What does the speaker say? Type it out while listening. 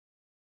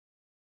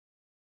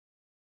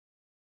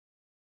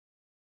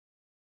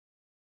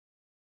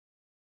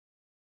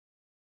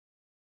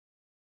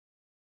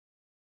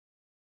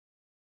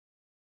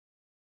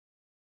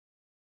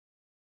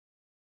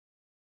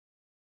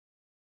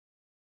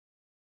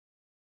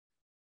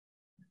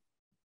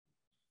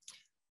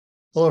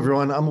Hello,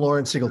 everyone. I'm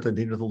Dean Singleton,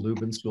 Dean of the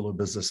Lubin School of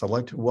Business. I'd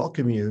like to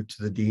welcome you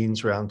to the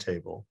Dean's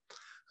Roundtable.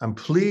 I'm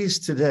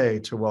pleased today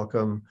to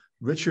welcome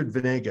Richard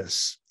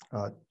Venegas,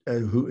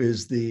 who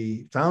is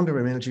the founder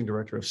and managing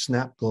director of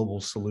Snap Global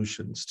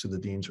Solutions, to the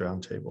Dean's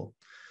Roundtable.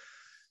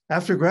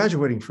 After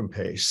graduating from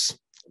Pace,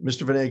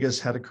 Mr. Venegas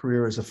had a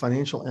career as a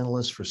financial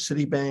analyst for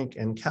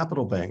Citibank and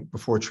Capital Bank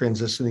before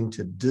transitioning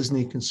to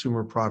Disney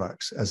Consumer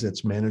Products as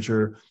its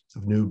manager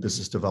of new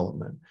business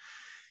development.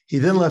 He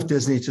then left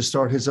Disney to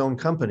start his own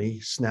company,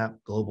 Snap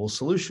Global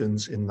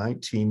Solutions, in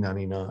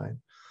 1999.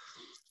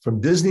 From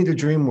Disney to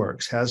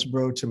DreamWorks,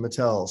 Hasbro to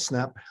Mattel,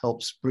 Snap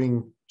helps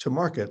bring to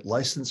market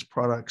licensed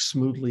products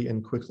smoothly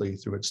and quickly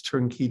through its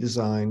turnkey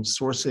design,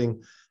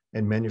 sourcing,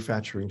 and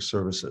manufacturing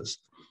services.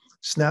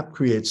 Snap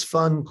creates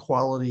fun,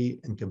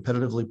 quality, and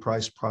competitively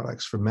priced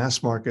products for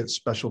mass market,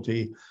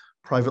 specialty,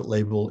 private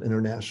label,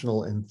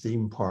 international, and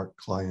theme park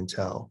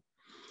clientele.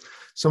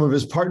 Some of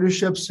his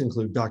partnerships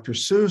include Dr.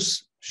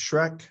 Seuss,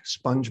 Shrek,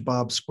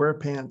 SpongeBob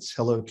SquarePants,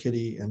 Hello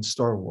Kitty, and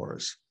Star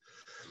Wars.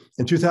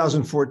 In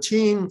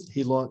 2014,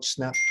 he launched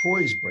Snap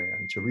Toys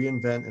brand to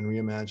reinvent and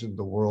reimagine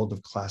the world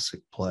of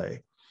classic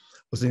play.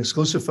 With an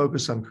exclusive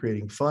focus on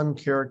creating fun,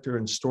 character,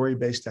 and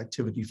story-based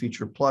activity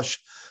feature plush,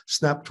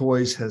 Snap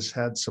Toys has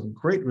had some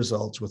great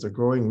results with a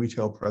growing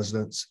retail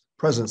presence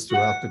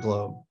throughout the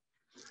globe.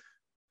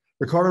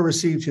 Ricardo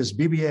received his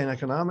BBA in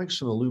economics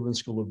from the Lubin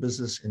School of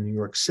Business in New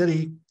York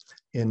City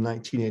in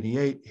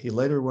 1988. He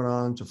later went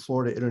on to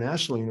Florida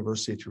International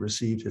University to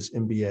receive his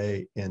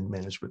MBA in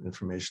Management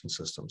Information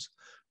Systems.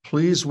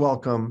 Please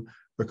welcome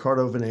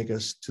Ricardo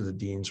Venegas to the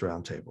Dean's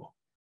Roundtable.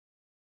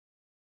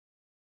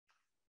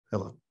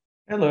 Hello.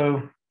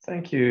 Hello.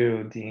 Thank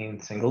you, Dean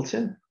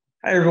Singleton.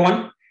 Hi,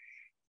 everyone.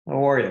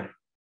 How are you?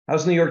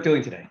 How's New York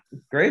doing today?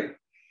 Great.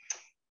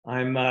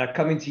 I'm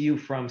coming to you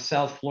from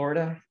South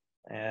Florida.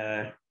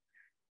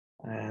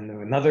 And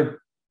another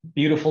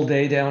beautiful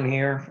day down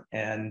here.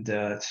 And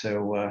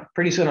so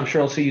pretty soon, I'm sure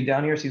I'll see you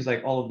down here. Seems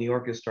like all of New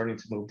York is starting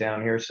to move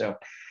down here. So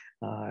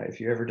if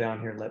you're ever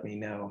down here, let me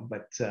know.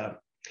 But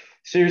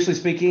seriously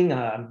speaking,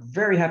 I'm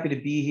very happy to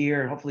be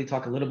here. Hopefully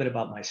talk a little bit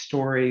about my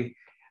story,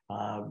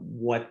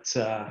 what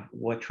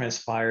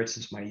transpired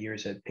since my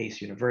years at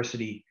Pace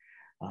University,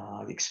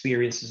 the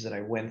experiences that I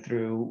went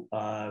through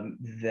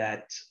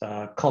that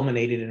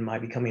culminated in my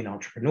becoming an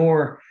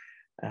entrepreneur,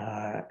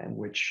 and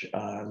which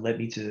led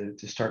me to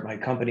start my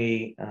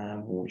company,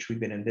 which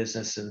we've been in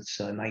business since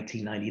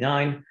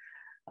 1999,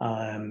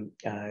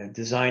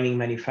 designing,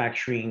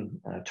 manufacturing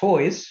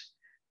toys.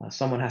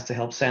 Someone has to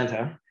help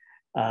Santa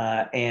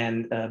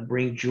and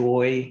bring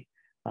joy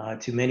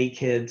to many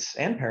kids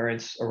and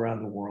parents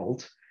around the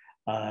world.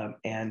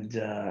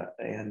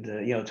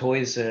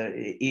 Toys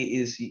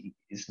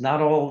is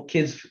not all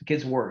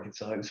kids work.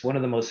 It's one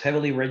of the most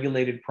heavily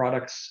regulated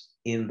products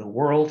in the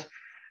world.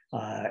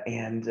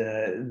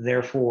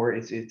 Therefore,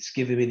 it's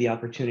given me the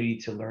opportunity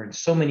to learn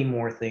so many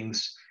more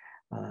things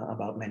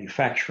about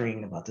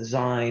manufacturing, about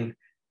design,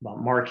 about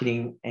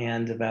marketing,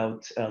 and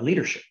about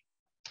leadership.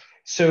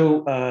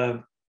 So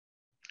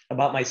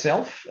about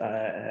myself,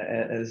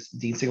 as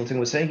Dean Singleton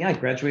was saying, I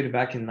graduated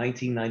back in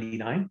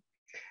 1999.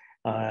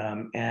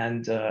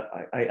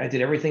 I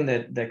did everything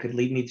that could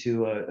lead me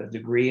to a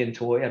degree in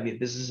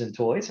business and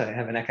toys. I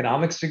have an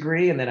economics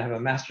degree, and then I have a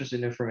master's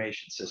in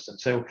information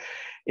systems. So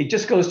it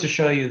just goes to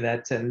show you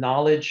that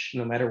knowledge,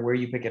 no matter where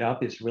you pick it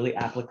up, is really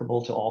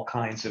applicable to all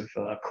kinds of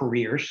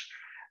careers.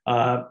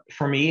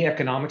 For me,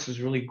 economics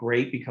was really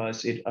great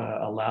because it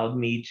allowed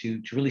me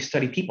to really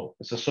study people.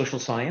 It's a social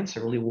science. I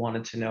really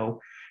wanted to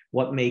know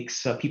what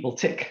makes people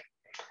tick.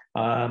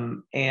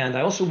 And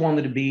I also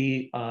wanted to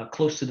be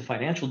close to the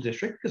financial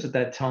district because at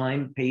that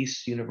time,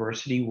 Pace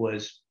University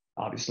was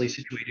obviously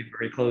situated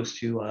very close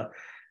to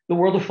the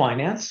world of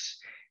finance.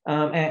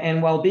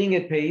 And while being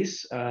at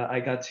Pace, I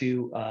got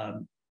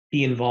to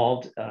be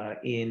involved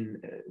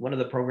in one of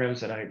the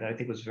programs that I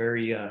think was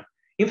very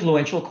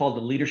influential, called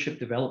the Leadership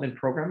Development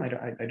Program.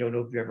 I don't know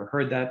if you've ever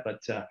heard that, but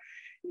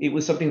it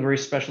was something very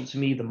special to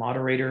me. The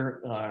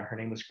moderator, her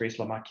name was Grace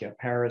Lamacchia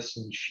Paris,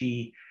 and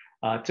she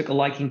took a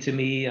liking to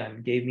me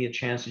and gave me a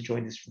chance to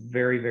join this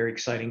very, very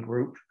exciting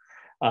group.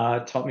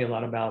 Taught me a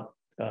lot about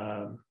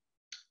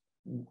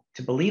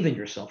to believe in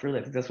yourself, really.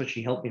 I think that's what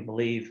she helped me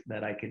believe,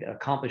 that I could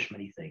accomplish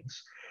many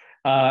things.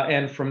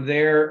 And from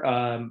there,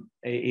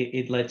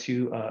 it led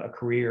to a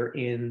career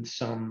in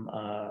some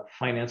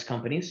finance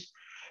companies.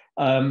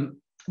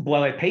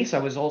 While at Pace, I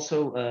was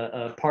also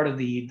a part of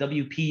the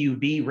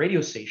WPUB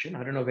radio station.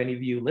 I don't know if any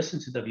of you listen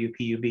to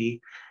WPUB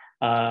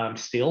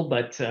still,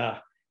 but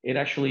it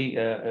actually,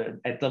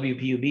 at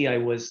WPUB, I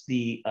was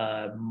the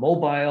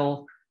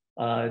mobile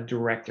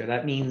director.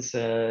 That means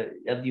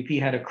WP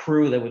had a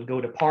crew that would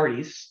go to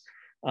parties,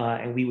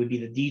 and we would be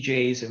the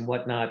DJs and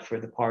whatnot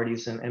for the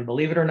parties. And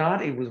believe it or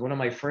not, it was one of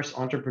my first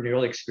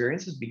entrepreneurial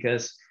experiences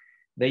because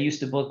they used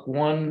to book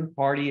one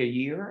party a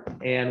year,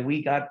 and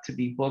we got to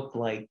be booked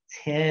like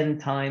 10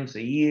 times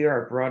a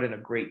year. I brought in a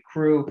great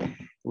crew.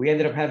 We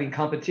ended up having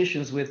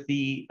competitions with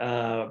the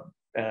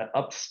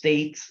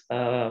upstate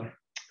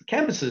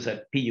campuses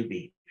at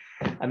PUB.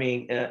 I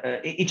mean,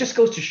 it just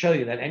goes to show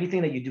you that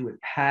anything that you do with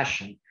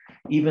passion,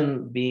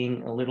 even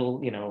being a little,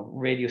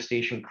 radio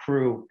station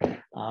crew,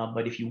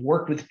 but if you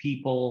work with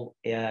people,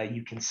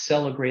 you can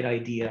sell a great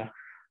idea.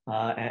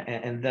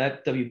 And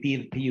that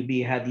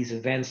WPUB had these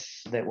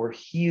events that were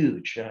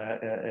huge,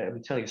 I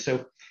would tell you.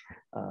 So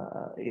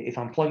if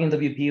I'm plugging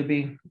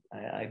WPUB,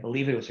 I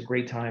believe it was a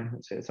great time.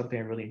 It's something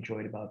I really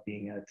enjoyed about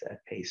being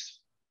at PACE.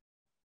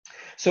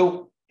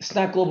 So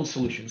Snack Global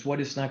Solutions, what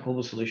is Snack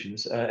Global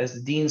Solutions? As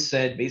the Dean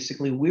said,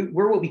 basically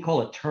we're what we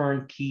call a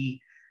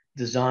turnkey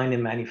design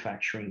and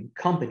manufacturing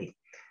company.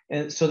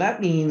 And so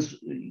that means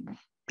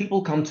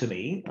people come to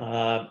me,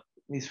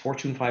 these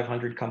Fortune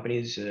 500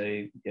 companies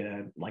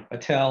like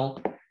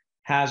Mattel,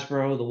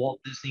 Hasbro, the Walt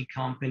Disney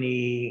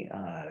Company,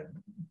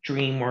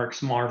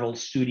 DreamWorks, Marvel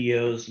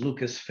Studios,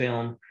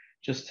 Lucasfilm,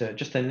 just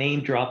to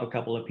name drop a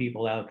couple of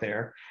people out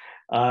there.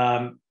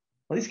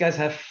 Well, these guys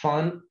have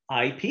fun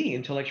IP,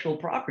 intellectual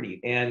property,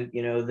 and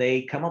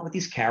they come up with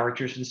these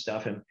characters and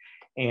stuff.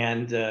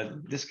 And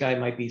this guy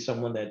might be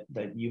someone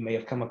that you may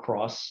have come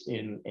across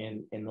in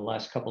the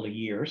last couple of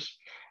years.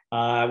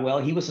 Well,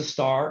 he was a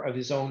star of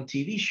his own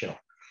TV show.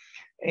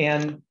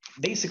 And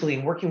basically,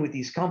 in working with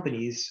these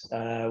companies,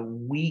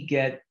 we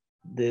get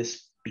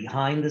this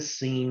behind the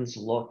scenes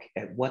look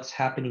at what's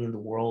happening in the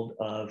world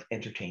of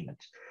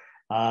entertainment.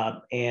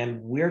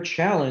 And we're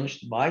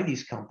challenged by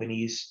these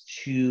companies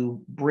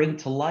to bring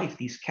to life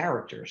these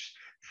characters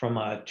from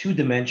a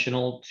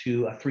two-dimensional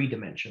to a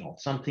three-dimensional,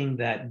 something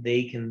that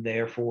they can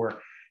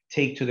therefore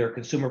take to their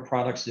consumer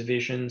products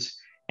divisions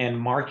and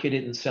market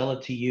it and sell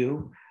it to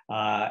you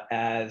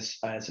as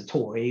a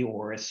toy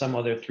or as some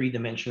other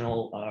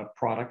three-dimensional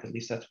product. At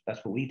least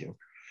that's what we do.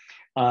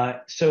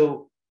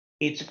 So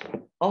it's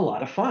a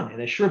lot of fun,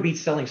 and it sure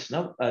beats selling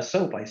soap.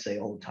 I say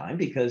all the time,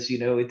 because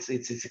it's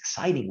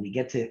exciting.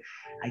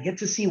 I get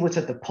to see what's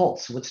at the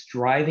pulse, what's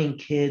driving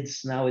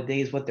kids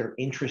nowadays, what they're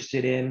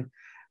interested in,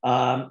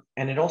 and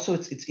it also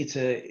it's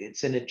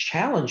a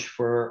challenge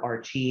for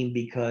our team,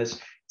 because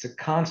it's a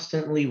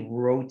constantly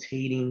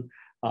rotating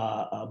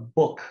a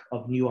book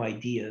of new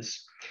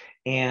ideas.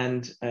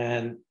 And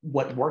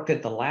what worked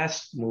at the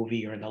last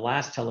movie or in the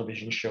last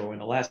television show or in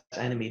the last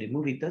animated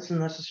movie doesn't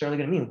necessarily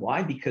going to mean.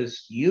 Why?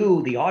 Because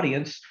you, the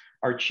audience,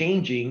 are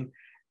changing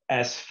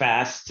as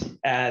fast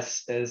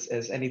as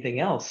anything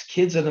else.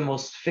 Kids are the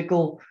most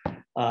fickle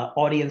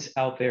audience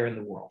out there in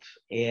the world,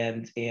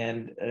 and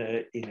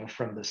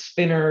from the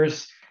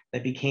spinners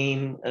that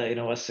became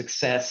a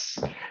success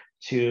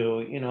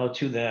to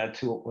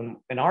when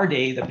in our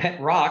day the pet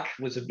rock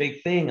was a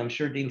big thing. I'm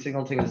sure Dean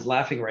Singleton is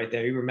laughing right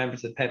there. He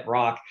remembers the pet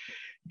rock,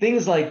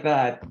 things like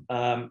that.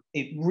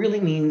 It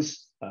really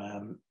means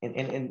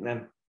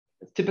and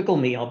typical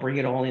me, I'll bring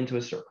it all into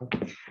a circle.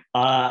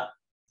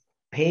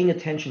 Paying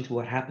attention to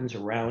what happens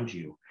around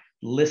you,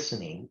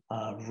 listening,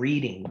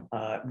 reading,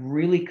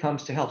 really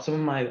comes to help. Some of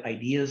my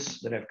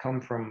ideas that have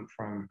come from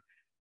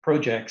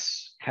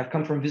projects have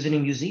come from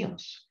visiting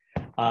museums,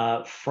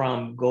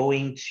 from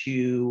going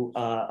to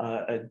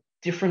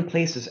different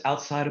places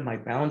outside of my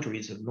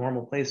boundaries of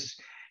normal places.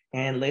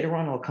 And later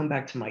on, I'll come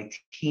back to my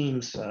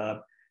teams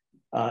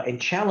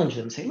and challenge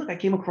them, say, look, I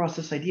came across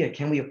this idea.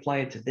 Can we apply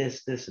it to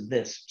this, this, and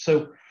this?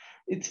 So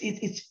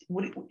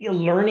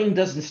learning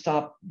doesn't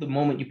stop the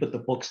moment you put the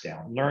books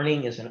down.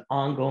 Learning is an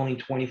ongoing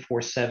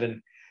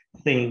 24/7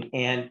 thing.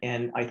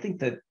 And I think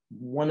that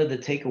one of the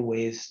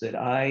takeaways that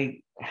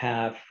I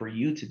have for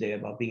you today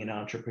about being an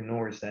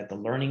entrepreneur is that the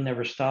learning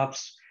never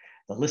stops,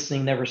 the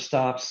listening never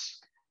stops,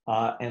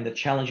 and the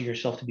challenging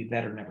yourself to be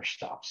better never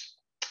stops.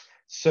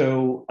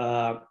 So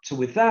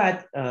with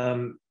that,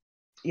 I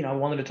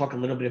wanted to talk a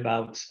little bit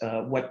about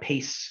what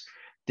PACE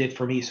did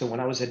for me. So when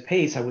I was at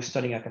PACE, I was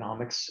studying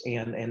economics,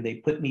 and they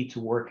put me to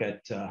work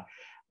at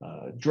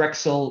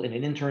Drexel in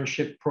an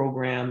internship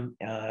program,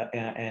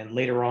 and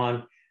later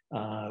on,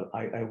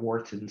 I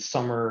worked in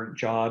summer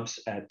jobs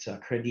at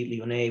Crédit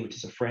Lyonnais, which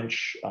is a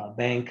French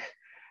bank.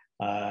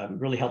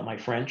 Really helped my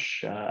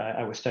French.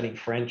 I was studying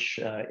French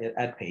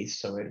at PACE,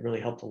 so it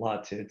really helped a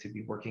lot to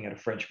be working at a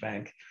French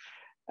bank.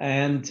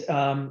 And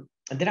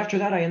then after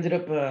that, I ended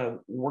up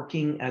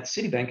working at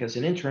Citibank as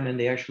an intern, and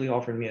they actually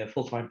offered me a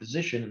full-time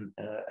position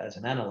as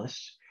an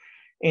analyst.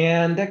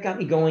 And that got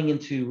me going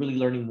into really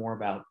learning more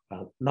about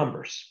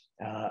numbers.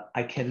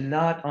 I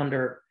cannot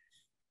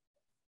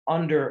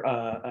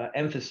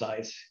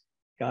emphasize,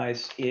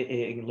 guys,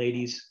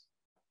 ladies,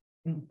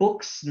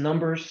 books,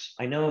 numbers.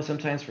 I know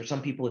sometimes for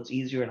some people it's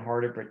easier and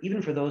harder, but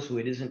even for those who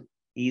it isn't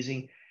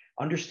easy,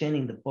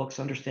 understanding the books,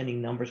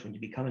 understanding numbers when you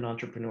become an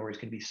entrepreneur is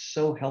going to be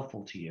so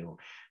helpful to you,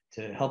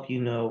 to help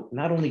you know,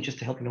 not only just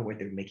to help you know where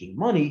they're making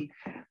money,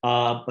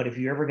 but if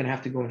you're ever going to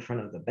have to go in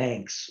front of the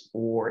banks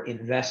or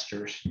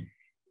investors,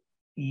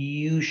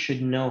 you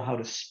should know how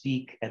to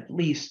speak at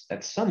least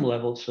at some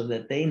level so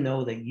that they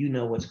know that you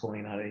know what's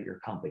going on at your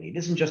company. It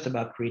isn't just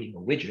about creating a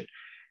widget.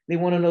 They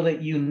want to know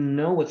that you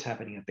know what's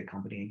happening at the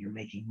company and you're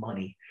making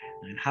money.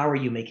 And how are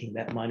you making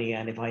that money?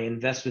 And if I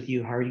invest with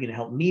you, how are you going to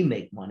help me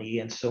make money?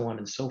 And so on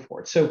and so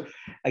forth. So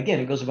again,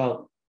 it goes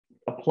about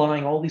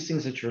applying all these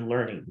things that you're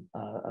learning.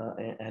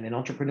 And in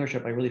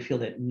entrepreneurship, I really feel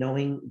that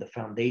knowing the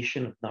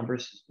foundation of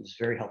numbers is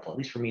very helpful. At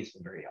least for me, it's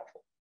been very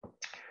helpful.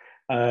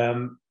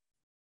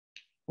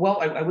 Well,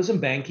 I was in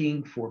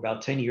banking for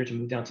about 10 years. I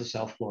moved down to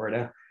South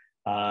Florida.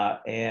 I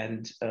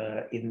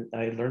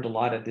learned a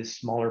lot at this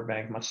smaller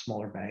bank, much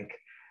smaller bank.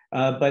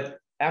 But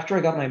after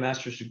I got my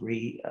master's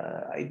degree,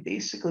 I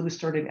basically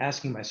started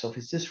asking myself,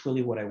 is this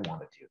really what I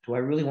want to do? Do I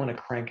really want to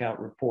crank out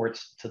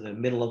reports to the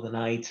middle of the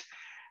night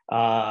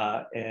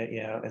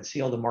and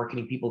see all the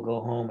marketing people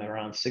go home at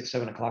around 6,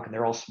 7 o'clock and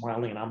they're all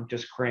smiling and I'm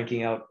just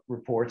cranking out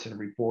reports and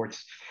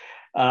reports.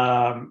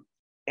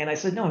 And I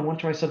said, no, I want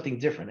to try something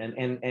different.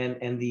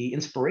 And the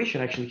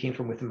inspiration actually came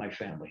from within my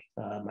family.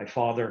 My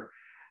father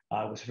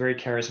was a very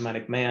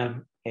charismatic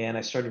man. And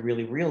I started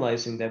really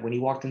realizing that when he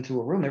walked into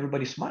a room,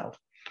 everybody smiled.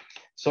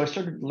 So I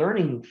started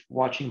learning,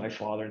 watching my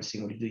father and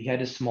seeing what he did. He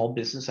had a small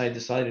business. I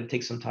decided to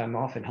take some time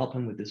off and help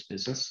him with this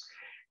business.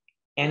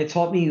 And it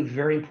taught me a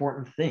very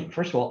important thing.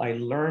 First of all, I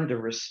learned to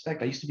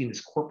respect. I used to be in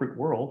this corporate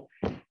world.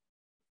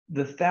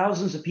 The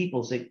thousands of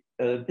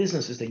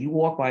businesses that you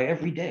walk by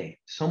every day,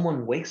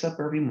 someone wakes up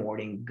every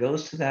morning,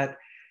 goes to that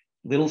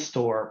little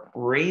store,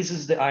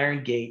 raises the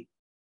iron gate,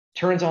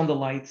 turns on the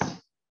lights,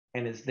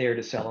 and is there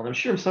to sell. And I'm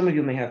sure some of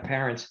you may have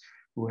parents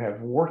who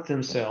have worked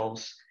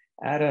themselves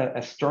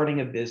at starting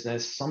a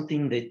business,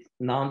 something that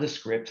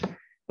nondescript,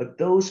 but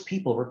those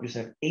people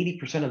represent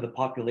 80% of the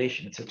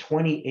population. It's a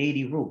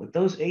 20-80 rule, but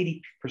those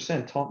 80%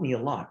 taught me a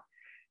lot.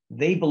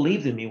 They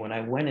believed in me when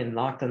I went and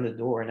knocked on the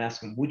door and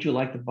asked them, would you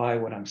like to buy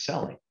what I'm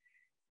selling?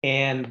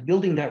 And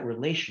building that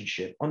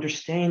relationship,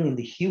 understanding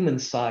the human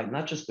side,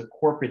 not just the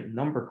corporate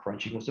number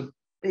crunching, was a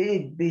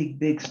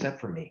big step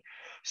for me.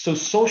 So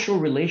social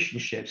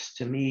relationships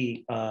to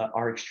me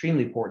are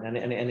extremely important.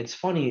 And it's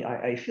funny,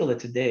 I feel that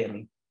today, I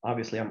mean,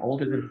 obviously I'm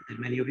older than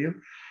many of you.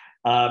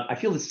 I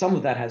feel that some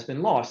of that has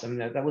been lost. I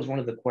mean, that was one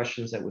of the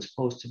questions that was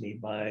posed to me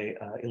by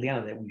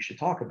Ileana that we should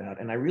talk about.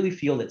 And I really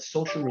feel that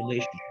social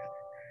relationships,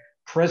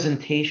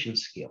 presentation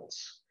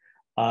skills,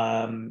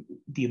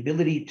 the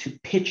ability to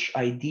pitch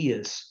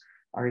ideas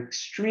are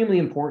extremely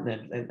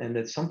important. And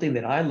that's something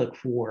that I look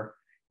for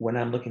when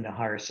I'm looking to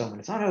hire someone.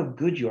 It's not how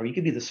good you are. You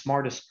could be the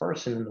smartest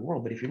person in the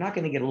world, but if you're not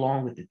going to get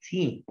along with the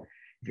team,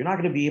 if you're not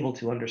going to be able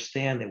to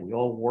understand that we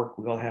all work,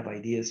 we all have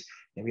ideas,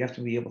 and we have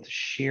to be able to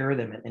share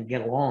them and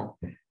get along,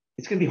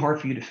 it's going to be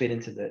hard for you to fit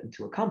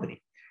into a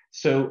company.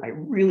 So I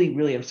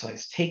really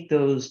emphasize, take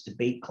those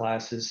debate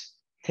classes,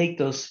 take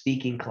those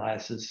speaking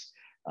classes.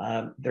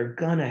 They're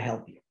gonna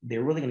help you.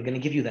 They're really gonna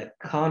give you that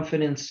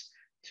confidence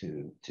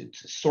to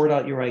sort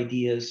out your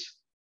ideas,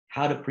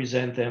 how to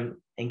present them,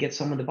 and get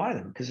someone to buy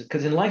them.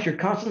 Because in life you're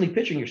constantly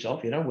pitching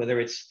yourself. You know, whether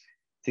it's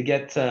to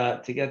get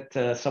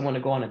someone to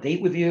go on a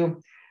date with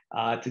you,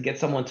 to get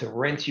someone to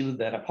rent you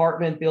that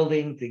apartment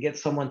building, to get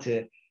someone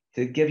to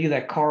give you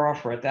that car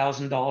off for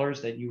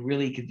 $1,000 that you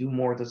really could do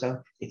more with this.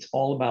 It's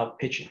all about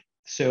pitching.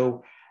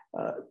 So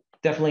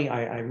definitely,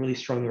 I really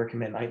strongly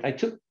recommend. I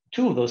took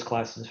 2 of those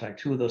classes, in fact,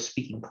 2 of those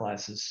speaking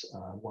classes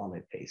while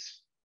at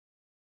Pace.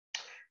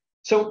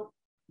 So,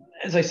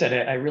 as I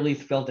said, I really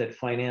felt that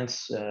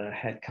finance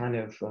had kind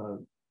of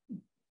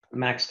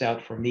maxed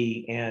out for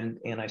me, and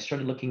I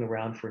started looking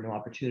around for new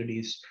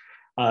opportunities.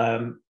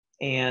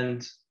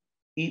 And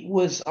it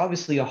was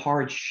obviously a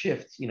hard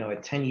shift, you know,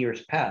 at 10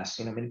 years past.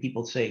 You know, many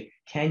people say,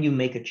 can you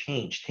make a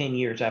change 10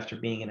 years after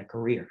being in a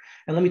career?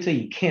 And let me tell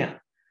you, you can.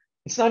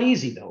 It's not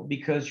easy though,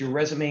 because your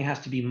resume has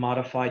to be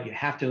modified. You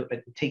have to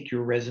take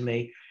your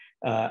resume.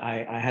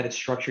 I had it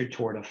structured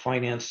toward a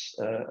finance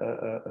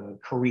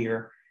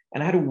career,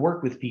 and I had to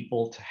work with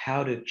people to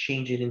how to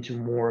change it into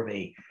more of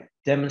a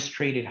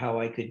demonstrated how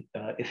I could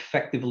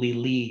effectively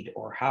lead,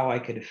 or how I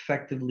could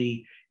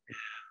effectively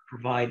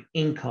provide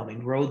income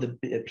and grow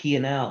the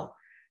P&L.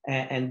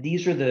 And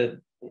these are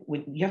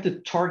you have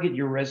to target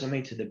your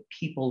resume to the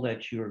people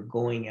that you're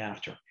going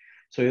after.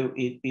 So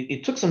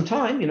it took some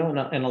time, you know,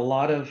 and a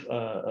lot of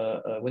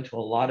went to a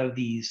lot of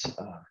these,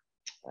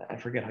 I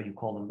forget how you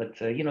call them, but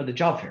you know, the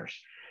job fairs,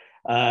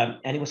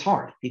 and it was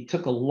hard. It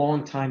took a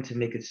long time to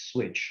make a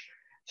switch.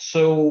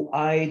 So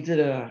I did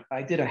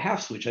a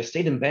half switch. I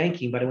stayed in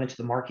banking, but I went to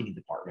the marketing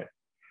department.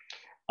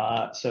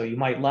 So you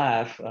might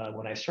laugh.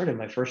 When I started,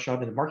 my first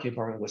job in the marketing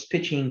department was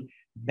pitching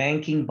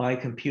banking by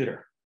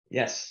computer.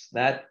 Yes,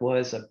 that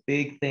was a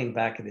big thing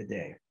back in the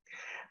day.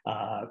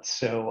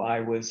 So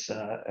I was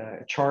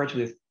charged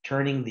with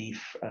turning the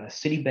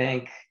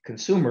Citibank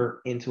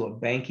consumer into a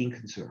banking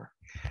consumer.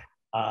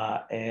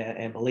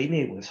 And believe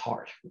me, it was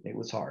hard. It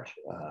was hard.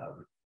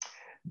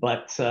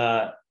 But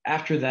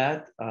after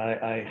that,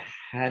 I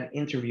had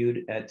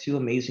interviewed at 2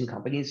 amazing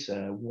companies.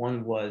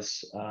 One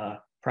was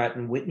Pratt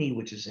 & Whitney,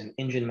 which is an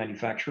engine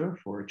manufacturer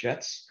for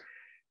jets.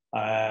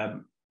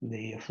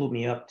 They flew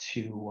me up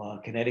to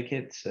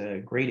Connecticut.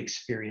 Great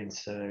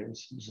experience. It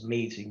was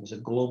amazing. It was a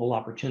global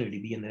opportunity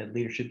to be in the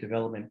leadership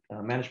development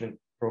management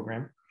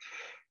program.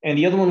 And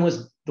the other one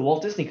was the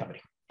Walt Disney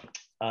Company.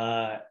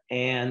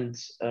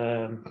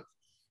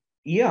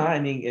 Yeah, I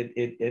mean,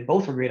 it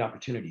both were great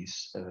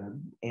opportunities.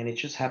 And it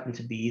just happened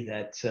to be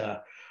that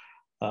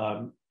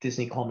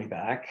Disney called me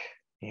back,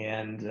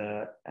 and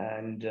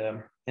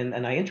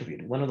I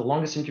interviewed. One of the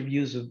longest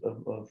interviews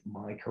of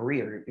my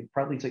career. It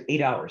probably took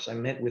 8 hours. I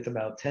met with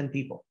about 10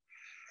 people.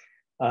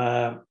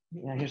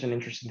 Here's an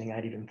interesting thing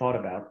I'd even thought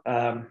about.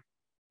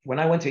 When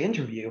I went to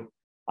interview,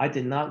 I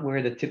did not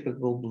wear the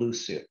typical blue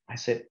suit. I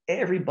said,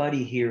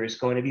 everybody here is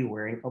going to be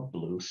wearing a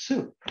blue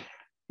suit.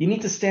 You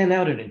need to stand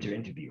out in an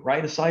interview,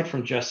 right? Aside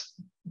from just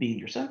being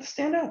yourself,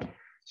 stand out.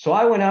 So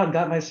I went out and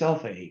got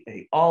myself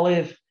a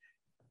olive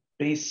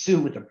base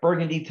suit with a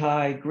burgundy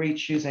tie, great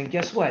shoes. And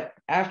guess what?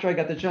 After I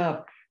got the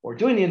job or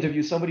doing the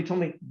interview, somebody told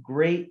me,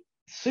 great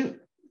suit,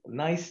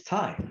 nice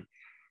tie.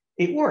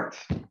 It worked.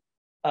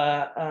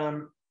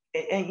 And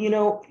you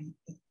know,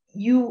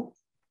 you're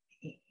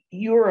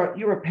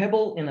a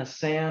pebble in a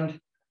sand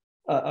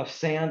of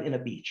sand in a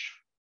beach.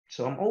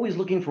 So I'm always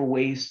looking for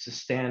ways to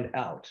stand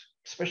out,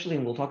 especially,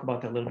 and we'll talk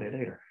about that a little bit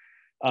later.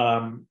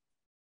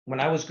 When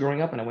I was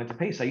growing up and I went to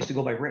Pace, I used to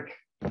go by Rick.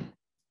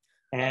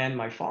 And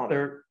my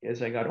father,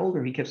 as I got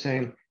older, he kept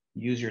saying,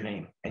 use your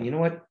name. And you know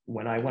what?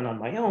 When I went on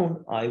my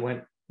own, I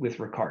went with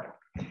Ricardo.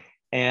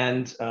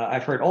 And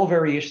I've heard all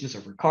variations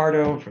of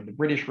Ricardo, from the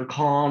British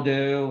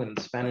Ricardo and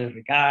the Spanish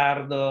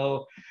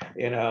Ricardo,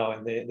 you know,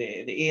 and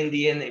the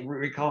Indian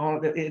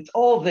Ricardo. It's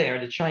all there,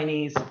 the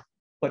Chinese,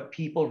 but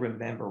people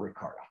remember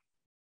Ricardo,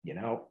 you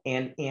know.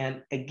 And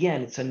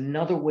again, it's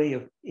another way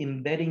of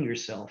embedding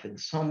yourself in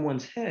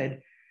someone's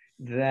head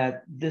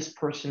that this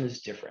person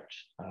is different.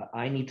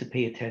 I need to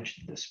pay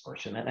attention to this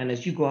person. And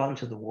as you go out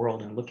into the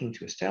world and looking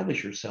to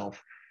establish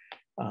yourself,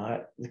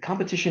 the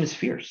competition is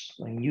fierce.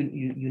 I mean,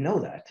 you know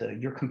that.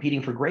 You're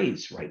competing for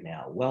grades right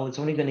now. Well, it's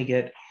only going to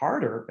get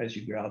harder as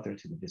you go out there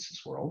to the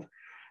business world,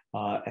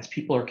 as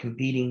people are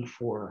competing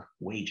for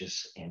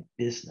wages and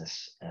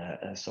business.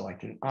 So I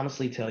can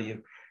honestly tell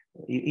you,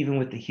 even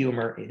with the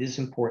humor, it is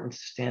important to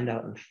stand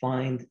out and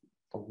find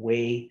a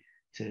way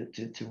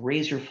to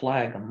raise your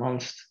flag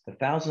amongst the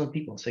thousands of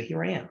people and say,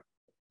 here I am,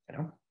 you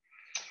know?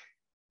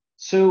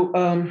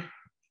 So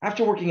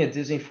after working at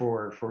Disney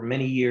for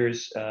many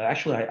years,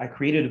 actually, I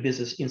created a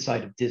business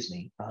inside of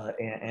Disney,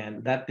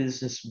 and that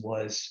business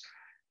was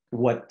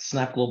what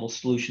Snap Global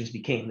Solutions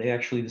became. They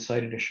actually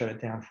decided to shut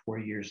it down 4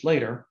 years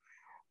later,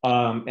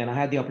 and I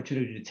had the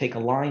opportunity to take a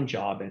line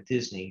job at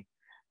Disney.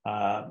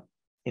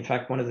 In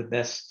fact, one of the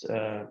best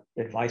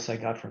advice I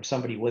got from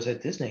somebody was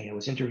at Disney. I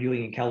was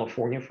interviewing in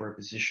California for a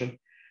position,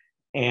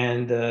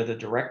 and the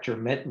director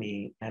met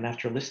me, and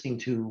after listening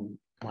to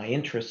my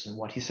interests and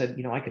what he said,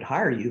 you know, I could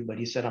hire you, but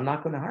he said, I'm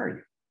not going to hire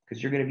you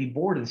because you're going to be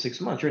bored in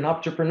 6 months. You're an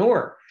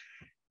entrepreneur.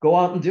 Go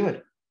out and do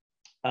it.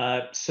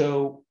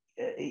 So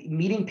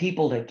meeting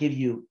people that give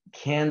you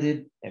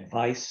candid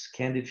advice,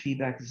 candid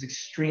feedback is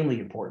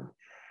extremely important.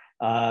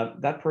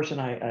 That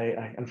person,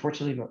 I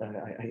unfortunately,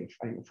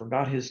 I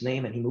forgot his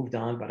name and he moved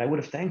on, but I would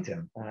have thanked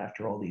him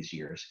after all these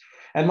years.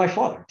 And my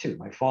father too.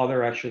 My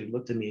father actually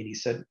looked at me and he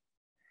said,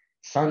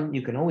 son,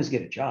 you can always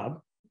get a job.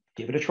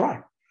 Give it a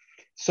try.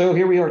 So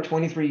here we are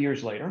 23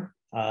 years later,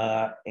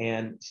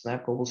 and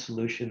Snap Global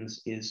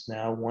Solutions is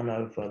now one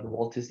of the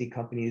Walt Disney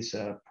Company's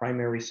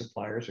primary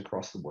suppliers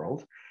across the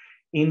world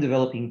in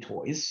developing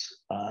toys.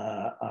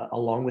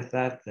 Along with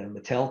that, the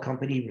Mattel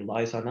company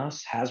relies on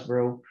us,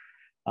 Hasbro,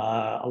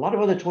 a lot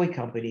of other toy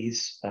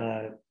companies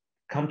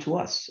come to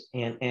us,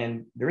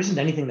 and there isn't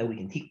anything that we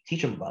can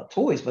teach them about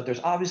toys, but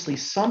there's obviously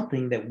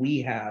something that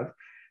we have,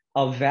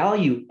 a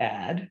value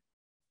add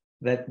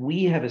that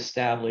we have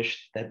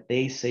established that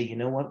they say, you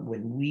know what,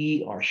 when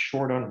we are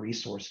short on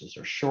resources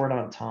or short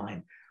on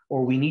time,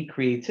 or we need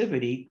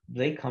creativity,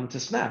 they come to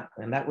Snap.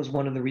 And that was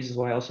one of the reasons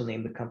why I also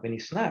named the company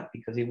Snap,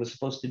 because it was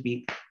supposed to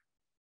be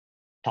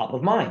top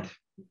of mind.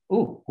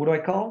 Ooh, who do I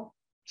call?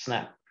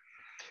 Snap.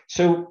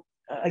 So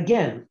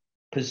again,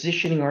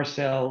 positioning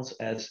ourselves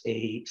as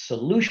a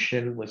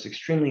solution was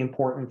extremely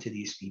important to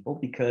these people,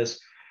 because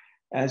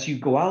as you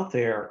go out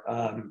there,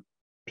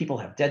 people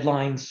have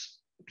deadlines,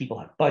 people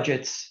have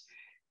budgets,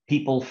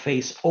 people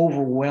face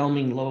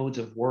overwhelming loads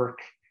of work.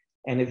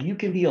 And if you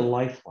can be a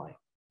lifeline,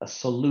 a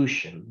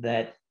solution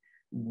that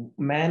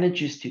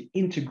manages to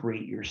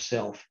integrate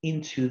yourself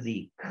into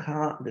the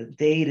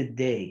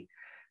day-to-day,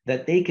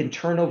 that they can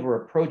turn over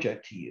a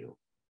project to you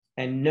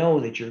and know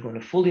that you're going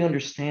to fully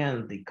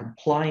understand the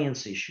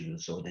compliance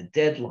issues or the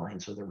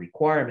deadlines or the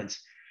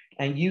requirements,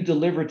 and you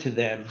deliver to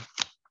them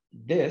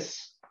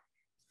this,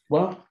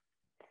 well,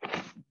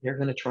 they're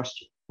going to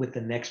trust you with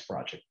the next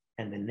project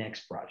and the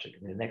next project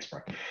and the next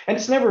project. And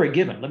it's never a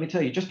given. Let me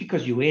tell you, just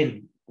because you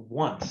win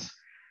once,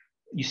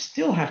 you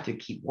still have to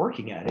keep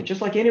working at it,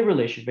 just like any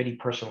relationship, any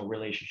personal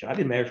relationship. I've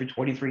been married for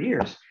 23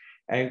 years,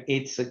 and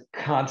it's a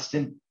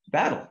constant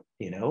battle,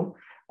 you know,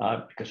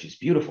 because she's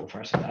beautiful,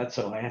 first of that.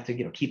 So I have to,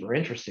 you know, keep her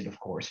interested, of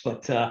course.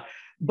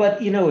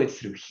 But you know, it's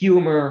through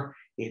humor,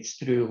 it's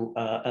through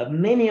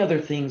many other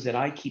things that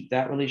I keep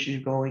that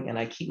relationship going, and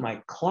I keep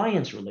my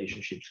clients'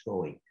 relationships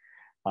going.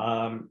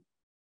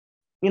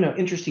 You know,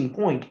 interesting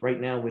point right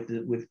now with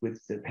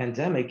the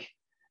pandemic.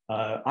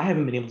 I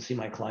haven't been able to see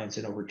my clients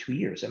in over 2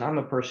 years, and I'm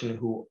a person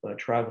who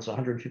travels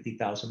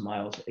 150,000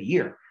 miles a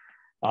year.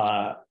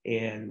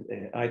 And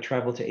I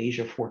travel to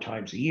Asia 4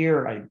 times a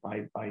year.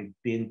 I've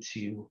been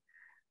to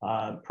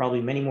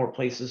probably many more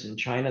places in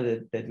China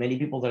that many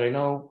people that I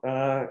know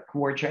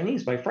who are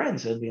Chinese, my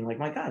friends, have been like,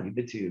 my God, you've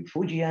been to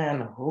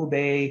Fujian,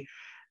 Hubei.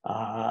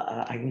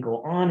 I can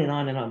go on and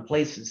on and on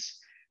places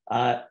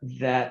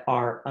that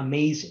are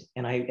amazing.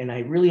 And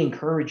I really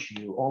encourage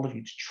you, all of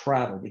you, to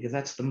travel, because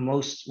that's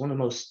one of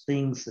the most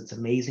things that's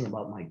amazing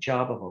about my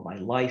job, about my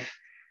life,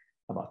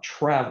 about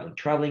traveling.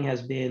 Traveling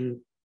has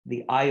been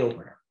the eye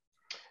opener.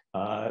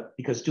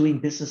 Because doing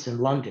business in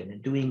London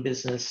and doing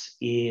business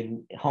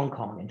in Hong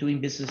Kong and doing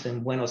business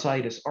in Buenos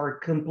Aires are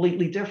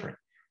completely different.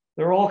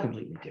 They're all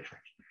completely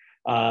different.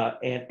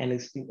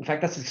 And in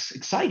fact, that's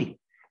exciting,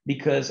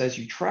 because as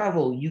you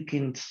travel, you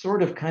can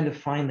sort of kind of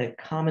find that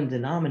common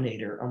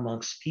denominator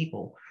amongst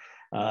people.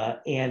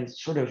 And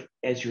sort of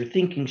as you're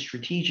thinking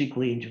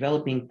strategically and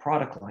developing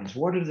product lines,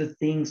 what are the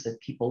things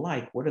that people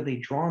like? What are they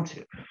drawn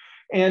to?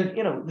 And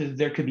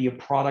there could be a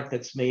product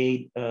that's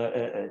made.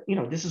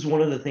 This is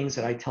one of the things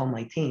that I tell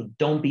my team: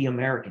 don't be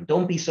American.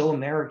 Don't be so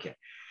American.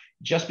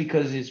 Just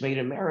because it's made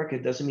in America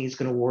doesn't mean it's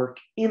going to work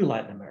in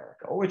Latin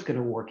America or it's going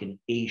to work in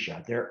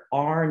Asia. There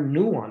are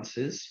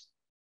nuances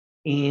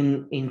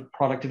in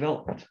product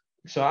development.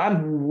 So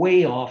I'm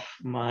way off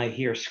my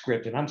here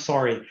script, and I'm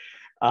sorry.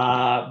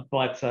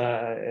 But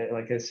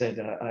like I said,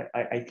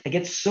 I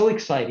get so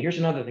excited. Here's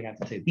another thing I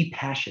have to say: be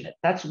passionate.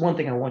 That's one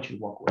thing I want you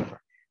to walk away from.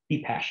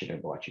 Be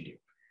passionate about what you do.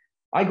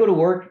 I go to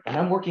work, and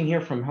I'm working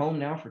here from home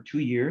now for 2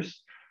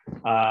 years.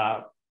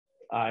 I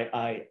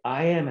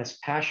am as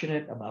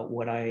passionate about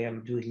what I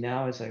am doing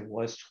now as I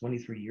was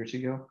 23 years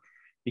ago,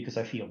 because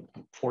I feel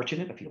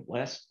fortunate, I feel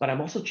blessed, but I'm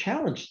also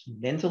challenged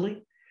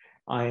mentally.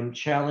 I'm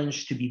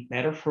challenged to be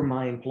better for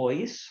my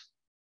employees.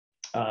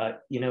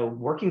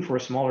 Working for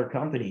a smaller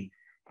company,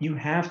 you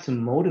have to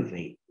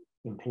motivate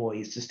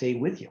employees to stay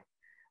with you.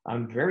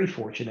 I'm very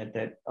fortunate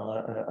that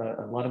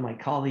a lot of my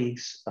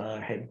colleagues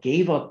had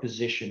gave up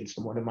positions.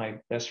 One of my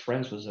best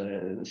friends was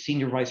a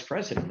senior vice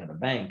president at a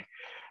bank.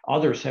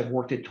 Others have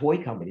worked at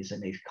toy companies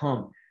and they've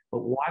come.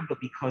 But why? But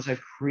because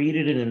I've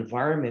created an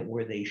environment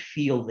where they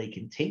feel they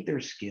can take their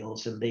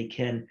skills and they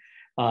can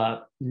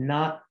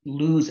not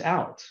lose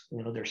out.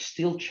 They're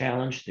still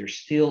challenged, they're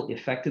still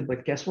effective,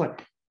 but guess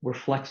what? We're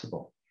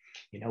flexible.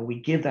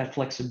 We give that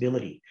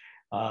flexibility.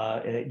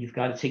 You've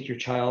got to take your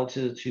child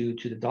to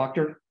the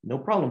doctor, no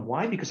problem.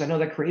 Why? Because I know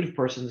that creative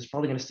person is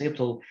probably going to stay up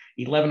till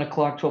 11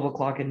 o'clock, 12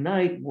 o'clock at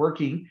night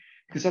working,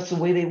 because that's the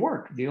way they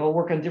work. They all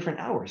work on different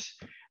hours.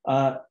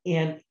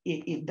 And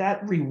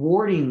that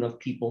rewarding of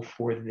people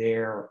for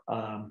their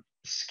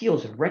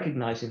skills and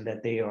recognizing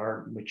that they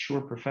are mature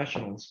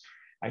professionals,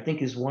 I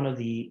think, is one of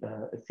the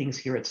things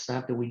here at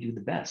Snap that we do the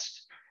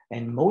best,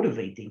 and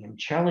motivating and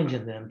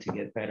challenging them to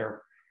get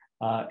better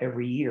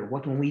every year.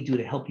 What can we do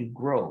to help you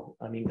grow?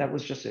 I mean, that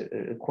was just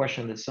a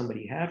question that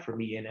somebody had for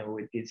me.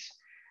 It's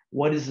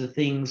what is the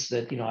things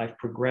that I've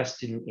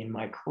progressed in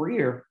my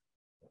career.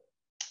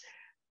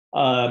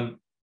 You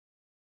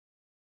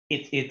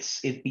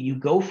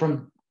go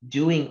from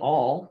doing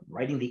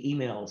writing the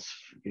emails,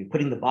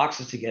 putting the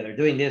boxes together,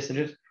 doing this and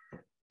just,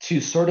 to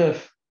sort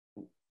of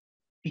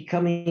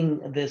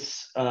becoming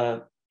this.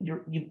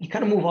 You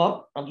kind of move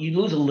up. You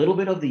lose a little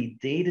bit of the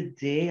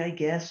day-to-day, I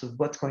guess, of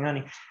what's going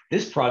on.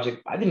 This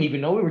project, I didn't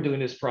even know we were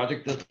doing this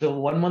project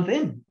until 1 month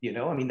in.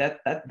 I mean,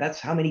 that's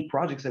how many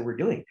projects that we're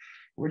doing.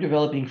 We're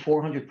developing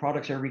 400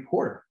 products every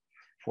quarter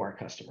for our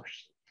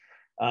customers.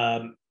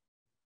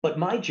 But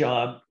my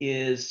job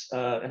is,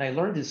 and I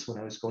learned this when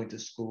I was going to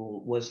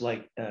school, was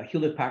like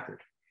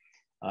Hewlett-Packard.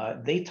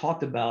 They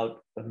talked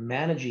about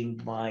managing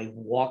by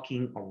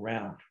walking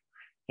around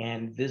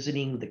and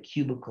visiting the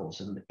cubicles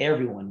and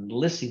everyone,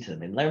 listening to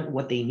them and learn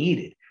what they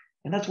needed.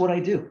 And that's what I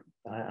do.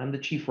 I'm the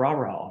chief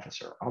rah-rah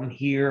officer. I'm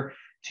here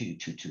to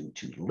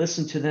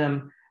listen to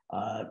them,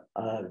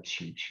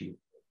 to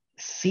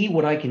see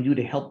what I can do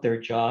to help their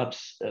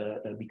jobs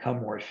become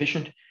more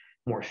efficient,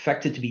 more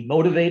effective, to be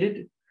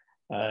motivated.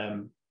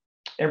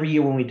 Every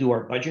year when we do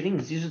our budgeting,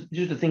 these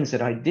are the things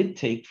that I did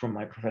take from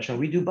my profession.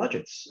 We do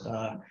budgets.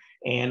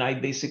 And I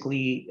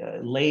basically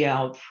lay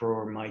out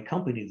for my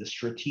company the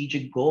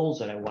strategic goals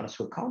that I want us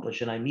to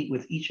accomplish. And I meet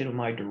with each of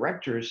my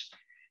directors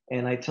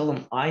and I tell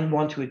them, I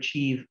want to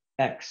achieve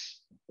X.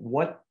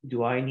 What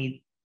do I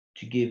need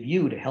to give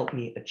you to help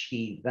me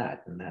achieve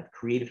that? And that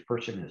creative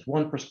person is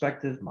one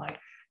perspective, my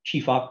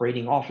chief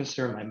operating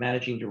officer, my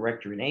managing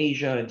director in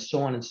Asia, and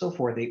so on and so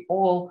forth. They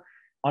all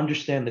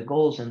understand the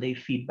goals and they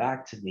feed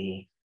back to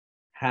me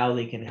how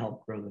they can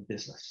help grow the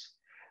business.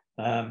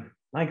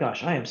 My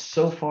gosh, I am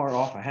so far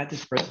off. I had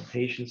this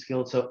presentation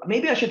skill. So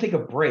maybe I should take a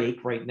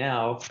break right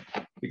now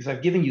because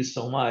I've given you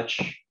so much.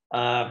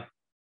 And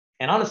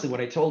honestly, what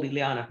I told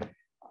Ileana,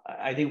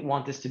 I didn't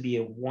want this to be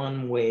a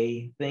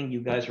one-way thing. You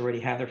guys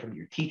already have that from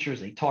your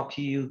teachers. They talk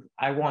to you.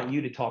 I want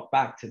you to talk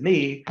back to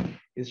me.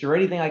 Is there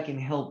anything I can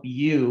help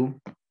you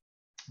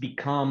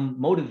become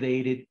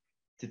motivated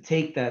to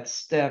take that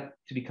step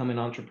to become an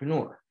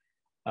entrepreneur?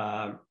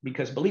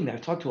 Because believe me,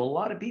 I've talked to a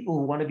lot of people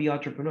who want to be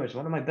entrepreneurs.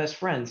 One of my best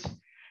friends,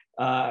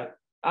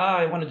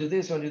 I want to do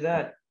this, I want to do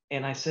that.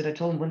 And I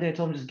told him one day, I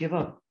told him, just give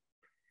up.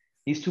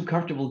 He's too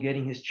comfortable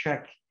getting his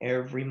check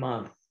every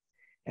month.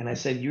 And I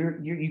said,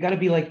 you got to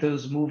be like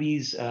those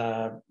movies.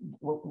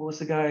 What was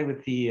the guy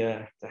with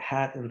the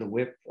hat and the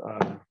whip?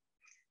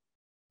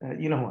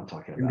 You know who I'm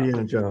talking about.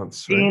 Indiana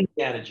Jones, right?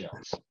 Indiana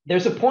Jones.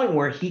 There's a point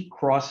where he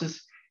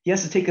crosses, he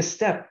has to take a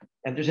step,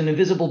 and there's an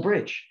invisible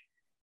bridge.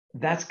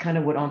 That's kind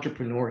of what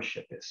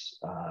entrepreneurship is.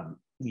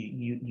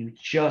 You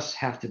just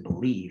have to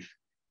believe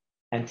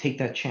and take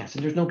that chance.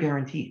 And there's no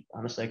guarantee,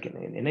 honestly.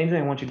 And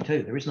anything I want you to tell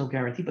you, there is no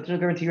guarantee, but there's no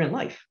guarantee in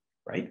life,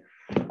 right?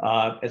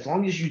 As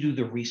long as you do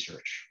the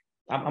research.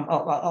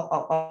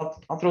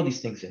 I'll throw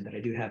these things in that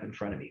I do have in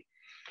front of me.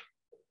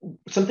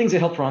 Some things that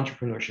help for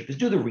entrepreneurship is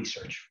do the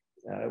research.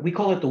 We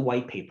call it the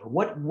white paper.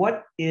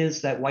 What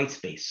is that white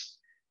space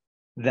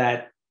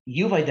that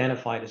you've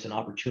identified as an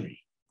opportunity?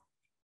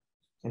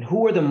 And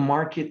who are the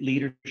market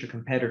leaders or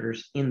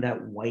competitors in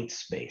that white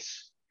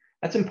space?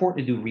 That's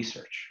important to do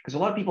research, because a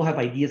lot of people have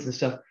ideas and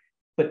stuff,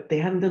 but they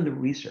haven't done the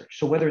research.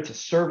 So whether it's a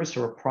service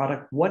or a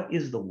product, what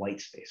is the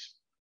white space?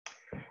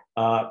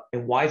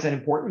 And why is that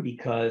important?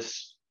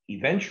 Because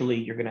eventually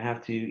you're going to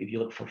have to, if you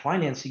look for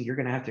financing, you're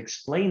going to have to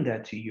explain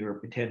that to your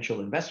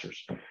potential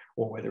investors,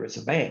 or whether it's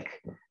a bank.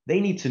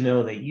 They need to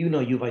know that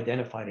you've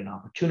identified an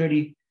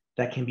opportunity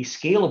that can be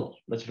scalable.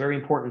 That's very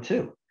important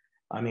too.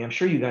 I mean, I'm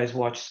sure you guys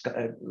watch,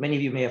 many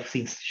of you may have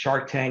seen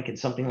Shark Tank and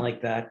something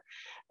like that.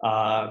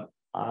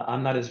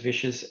 I'm not as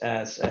vicious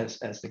as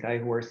the guy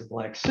who wears the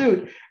black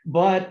suit,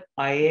 but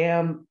I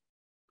am,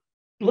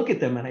 look at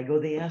them and I go,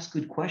 they ask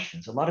good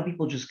questions. A lot of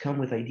people just come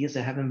with ideas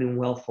that haven't been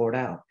well thought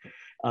out.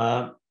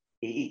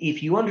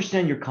 If you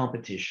understand your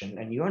competition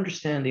and you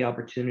understand the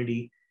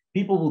opportunity,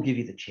 people will give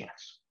you the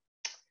chance.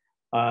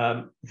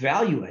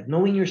 Value add,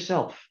 knowing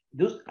yourself.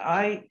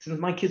 Since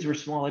my kids were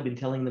small, I've been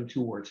telling them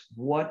two words.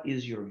 What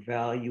is your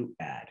value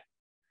add?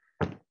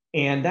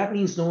 And that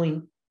means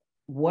knowing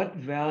what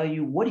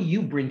value, what do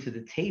you bring to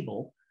the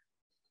table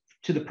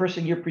to the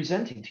person you're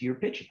presenting, to your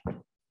pitching?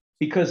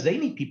 Because they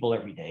meet people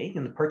every day,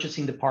 and the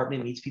purchasing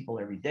department meets people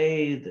every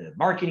day. The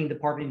marketing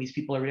department meets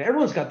people every day.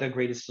 Everyone's got the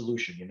greatest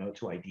solution,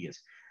 to ideas.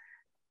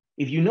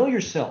 If you know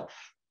yourself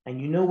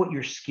and you know what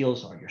your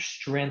skills are, your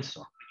strengths are,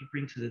 what you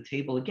bring to the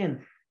table,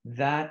 again,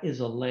 that is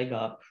a leg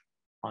up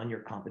on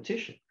your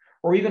competition,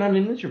 or even on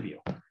an interview.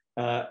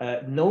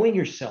 Knowing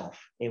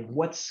yourself and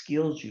what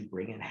skills you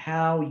bring and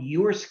how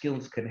your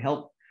skills can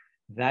help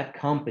that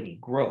company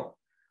grow,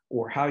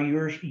 or how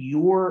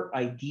your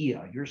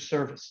idea, your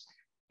service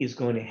is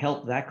going to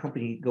help that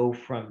company go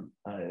from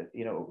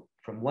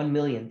 1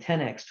 million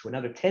 10x to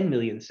another 10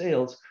 million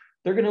sales.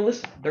 They're going to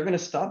listen. They're going to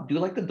stop, do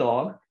like the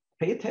dog,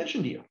 pay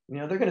attention to you.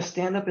 They're going to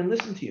stand up and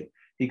listen to you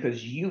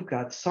because you've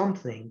got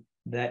something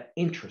that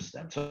interests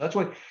them. So that's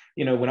why,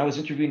 when I was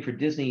interviewing for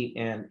Disney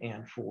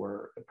and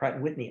for Pratt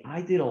 & Whitney,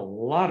 I did a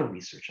lot of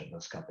research on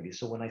those companies.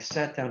 So when I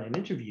sat down and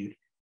interviewed,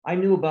 I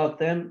knew about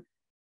them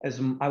as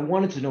I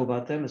wanted to know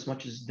about them as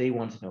much as they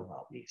wanted to know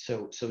about me.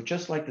 So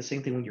just like the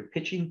same thing when you're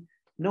pitching,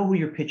 know who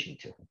you're pitching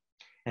to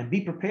and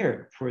be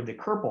prepared for the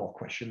curveball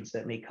questions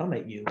that may come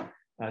at you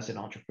as an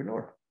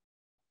entrepreneur.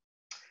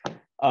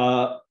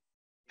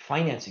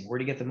 Financing, where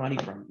to get the money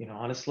from?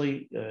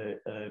 Honestly,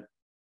 the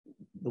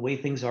way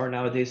things are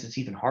nowadays, it's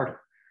even harder.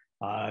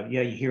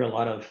 You hear a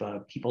lot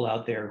of people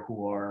out there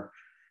who are,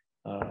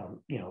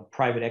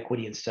 private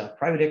equity and stuff.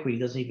 Private equity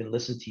doesn't even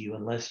listen to you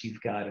unless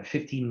you've got a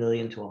 $15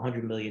 million to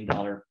 $100 million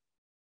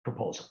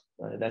proposal.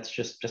 That's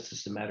just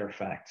as a matter of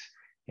fact.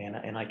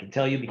 And I can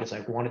tell you, because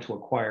I wanted to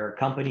acquire a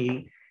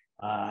company,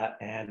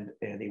 and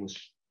it was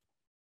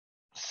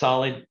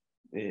solid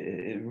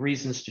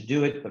reasons to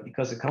do it, but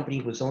because the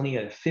company was only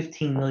a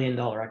 $15 million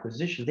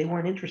acquisition, they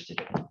weren't interested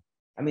in it.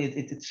 I mean,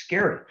 it's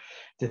scary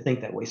to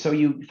think that way.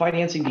 So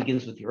financing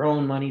begins with your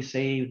own money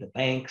saved, the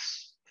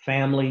banks,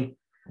 family.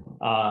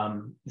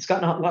 It's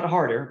gotten a lot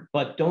harder,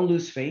 but don't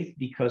lose faith,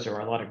 because there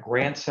are a lot of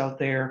grants out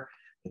there.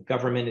 The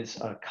government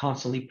is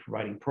constantly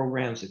providing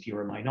programs. If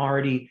you're a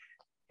minority,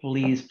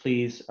 please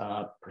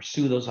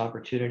pursue those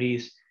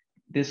opportunities.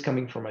 This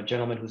coming from a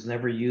gentleman who's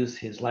never used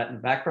his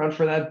Latin background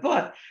for that,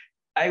 but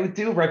I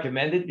do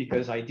recommend it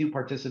because I do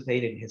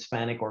participate in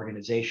Hispanic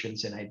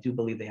organizations, and I do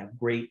believe they have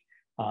great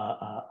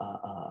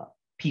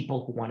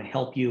people who want to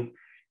help you.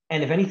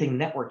 And if anything,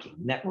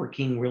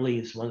 networking really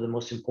is one of the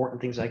most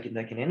important things I can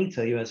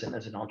tell you as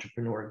an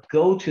entrepreneur.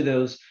 Go to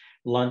those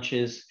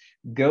lunches,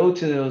 go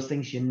to those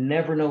things. You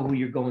never know who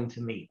you're going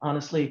to meet,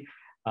 honestly,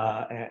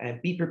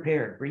 and be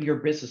prepared. Bring your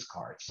business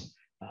cards.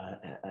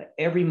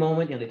 Every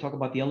moment, they talk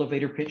about the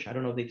elevator pitch. I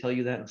don't know if they tell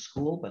you that in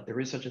school, but there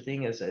is such a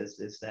thing as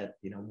that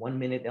 1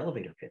 minute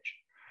elevator pitch.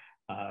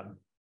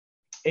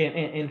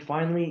 And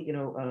finally,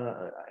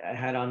 I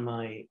had on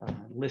my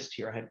list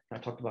here, I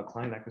talked about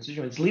client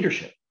acquisition. It's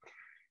leadership.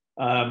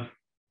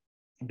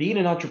 Being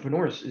an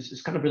entrepreneur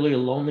is kind of really a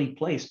lonely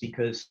place,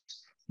 because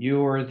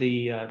you're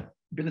the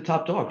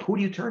top dog. Who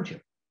do you turn to?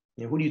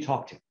 Who do you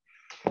talk to?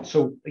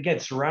 So again,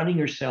 surrounding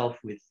yourself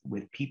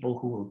with people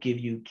who will give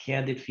you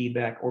candid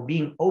feedback, or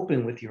being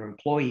open with your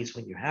employees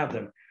when you have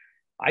them.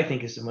 I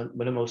think is one of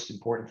the most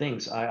important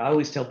things. I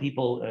always tell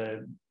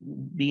people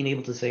being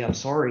able to say I'm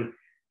sorry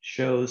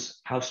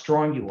shows how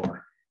strong you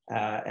are,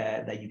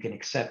 that you can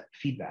accept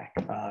feedback.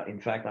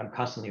 In fact, I'm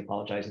constantly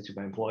apologizing to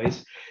my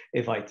employees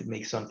if I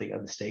make something, a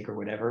mistake or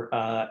whatever,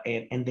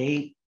 and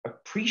they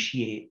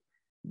appreciate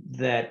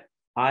that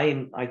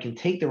I can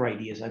take their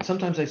ideas. And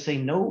sometimes I say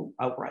no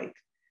outright.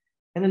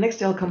 And the next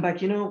day I'll come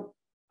back,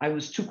 I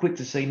was too quick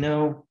to say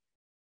no.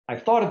 I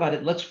thought about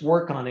it. Let's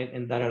work on it,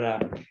 and da da da.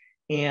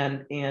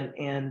 And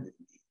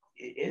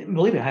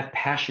believe me, I have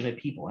passionate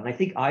people, and I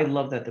think I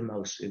love that the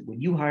most. When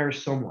you hire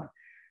someone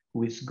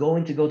who is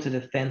going to go to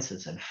the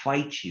fences and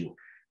fight you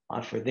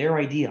for their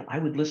idea, I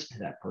would listen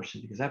to that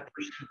person, because that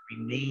person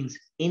remains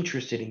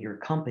interested in your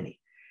company.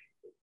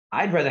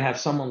 I'd rather have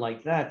someone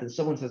like that than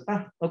someone says,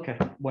 okay,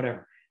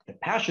 whatever. The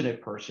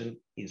passionate person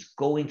is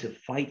going to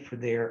fight for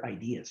their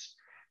ideas.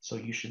 So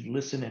you should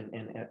listen,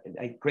 and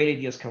great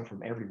ideas come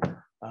from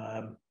everywhere.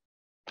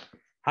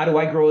 How do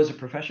I grow as a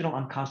professional?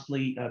 I'm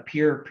constantly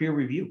peer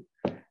review.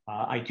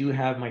 I do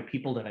have my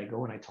people that I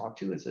go and I talk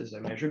to as I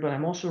measure, but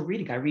I'm also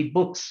reading. I read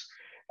books.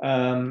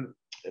 For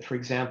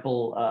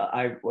example,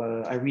 I'm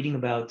reading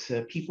about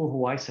people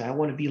who I say I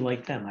want to be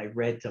like them. I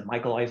read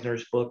Michael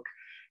Eisner's book.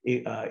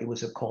 It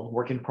was called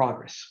Work in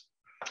Progress.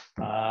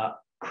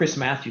 Chris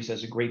Matthews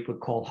has a great book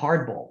called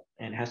Hardball,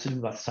 and it has to do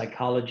about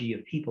psychology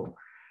of people.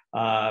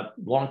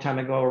 Long time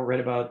ago, I read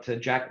about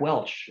Jack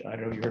Welch. I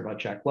don't know if you heard about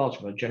Jack Welch,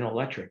 about General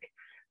Electric.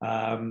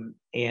 And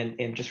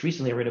just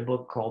recently I read a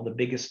book called The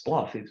Biggest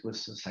Bluff. It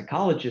was a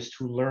psychologist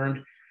who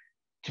learned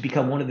to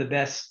become one of the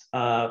best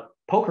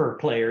poker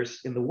players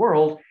in the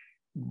world,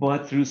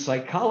 but through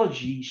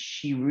psychology,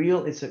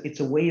 it's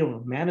a way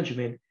of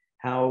management,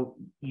 how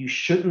you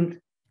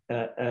shouldn't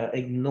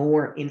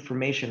ignore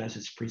information as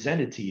it's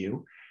presented to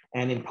you.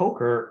 And in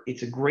poker,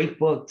 it's a great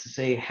book to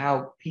say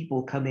how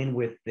people come in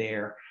with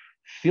their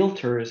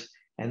filters,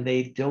 and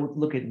they don't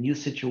look at new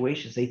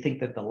situations. They think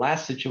that the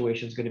last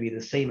situation is going to be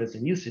the same as the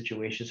new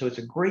situation. So it's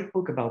a great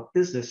book about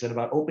business and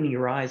about opening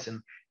your eyes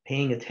and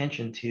paying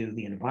attention to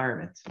the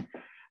environment.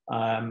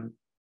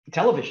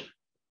 Television.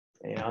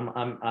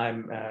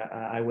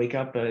 I wake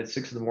up at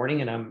 6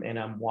 a.m. and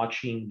I'm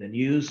watching the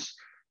news,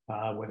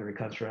 whether it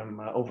comes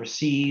from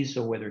overseas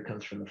or whether it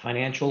comes from the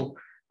financial,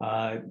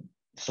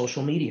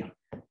 social media.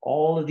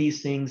 All of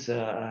these things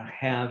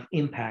have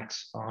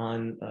impacts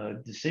on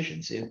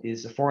decisions. It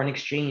is the foreign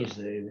exchange,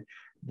 the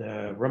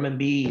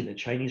renminbi, the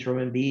Chinese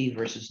renminbi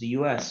versus the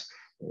U.S.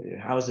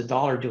 How is the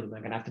dollar doing? They're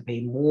going to have to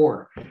pay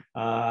more.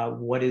 How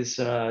is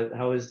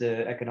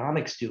the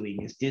economics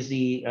doing? Is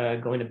Disney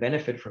going to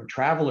benefit from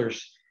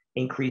travelers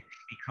increasing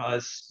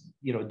because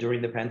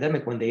during the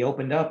pandemic when they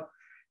opened up,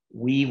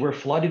 we were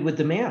flooded with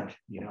demand.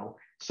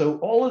 So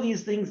all of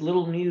these things,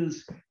 little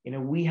news,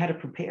 we had to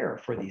prepare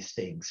for these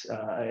things.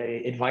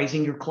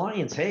 Advising your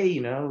clients, hey,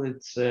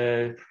 it's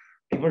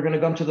people are going to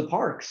come to the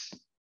parks.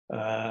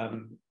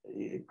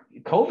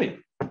 COVID,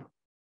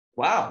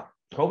 wow,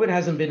 COVID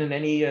hasn't been in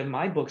any of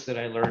my books that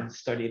I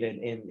studied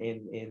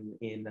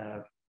in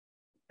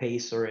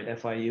PACE or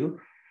at FIU,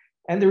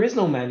 and there is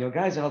no manual,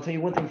 guys. And I'll tell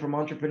you one thing from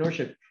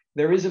entrepreneurship: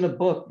 there isn't a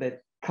book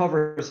that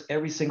covers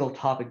every single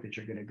topic that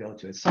you're going to go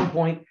to. At some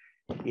point,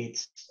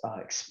 it's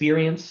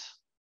experience.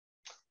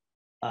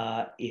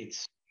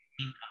 It's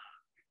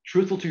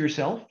truthful to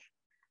yourself.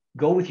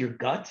 Go with your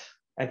gut.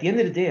 At the end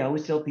of the day, I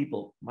always tell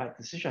people, my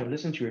decision, I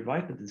listen to your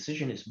advice, but the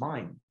decision is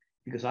mine,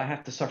 because I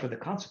have to suffer the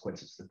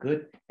consequences, the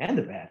good and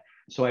the bad.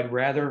 So I'd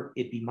rather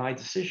it be my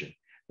decision.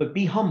 But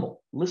be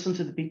humble. Listen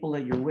to the people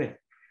that you're with.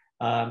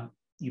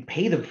 You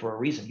pay them for a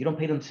reason. You don't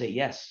pay them to say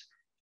yes.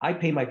 I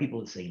pay my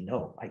people to say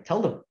no. I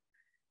tell them,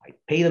 I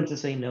pay them to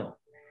say no.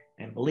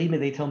 And believe me,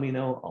 they tell me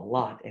no a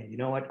lot. And you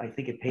know what? I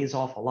think it pays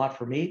off a lot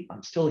for me.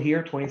 I'm still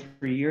here,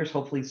 23 years,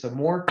 hopefully some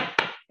more.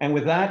 And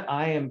with that,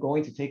 I am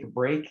going to take a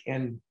break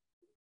and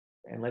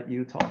let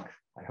you talk,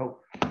 I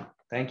hope.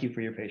 Thank you for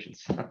your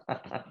patience.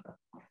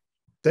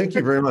 Thank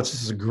you very much.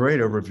 This is a great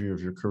overview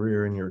of your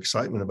career and your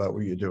excitement about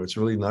what you do. It's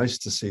really nice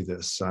to see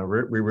this.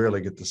 We rarely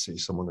get to see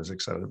someone as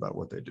excited about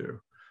what they do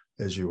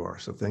as you are.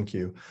 So thank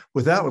you.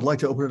 With that, I would like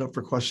to open it up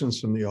for questions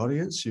from the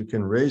audience. You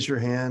can raise your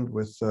hand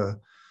with a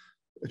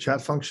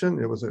chat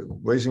function with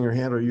raising your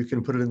hand, or you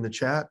can put it in the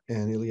chat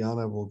and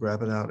Ileana will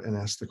grab it out and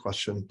ask the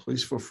question.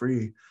 Please feel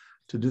free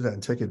to do that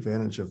and take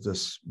advantage of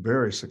this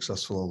very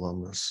successful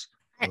alumnus.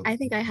 I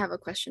think I have a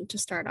question to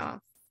start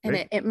off,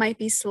 and it might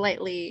be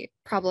slightly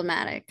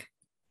problematic.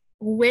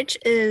 Which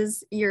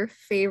is your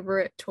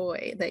favorite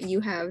toy that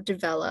you have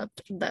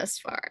developed thus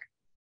far?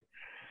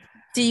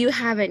 Do you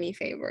have any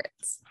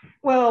favorites?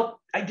 Well,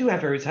 I do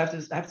have favorites.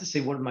 I have to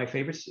say one of my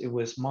favorites, it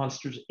was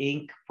Monsters,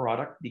 Inc.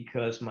 product,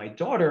 because my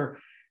daughter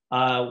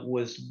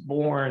was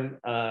born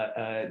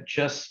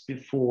just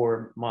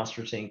before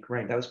Monsters, Inc.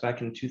 Right, that was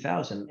back in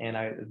 2000,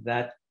 and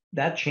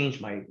that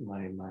changed my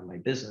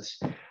business.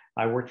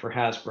 I worked for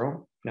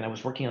Hasbro, and I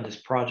was working on this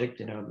project.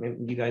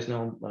 You guys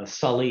know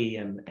Sully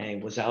and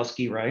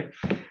Wazowski, right?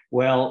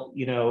 Well,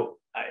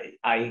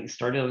 I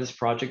started on this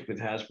project with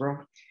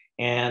Hasbro,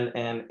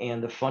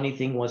 And the funny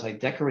thing was I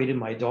decorated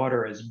my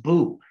daughter as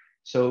Boo.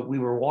 So we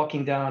were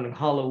walking down on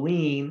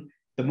Halloween.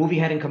 The movie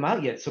hadn't come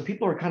out yet. So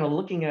people were kind of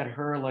looking at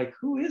her like,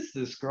 who is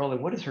this girl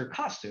and what is her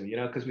costume? You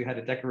know, because we had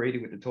to decorate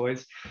it with the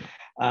toys.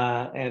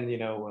 And, you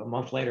know, a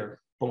month later,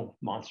 boom,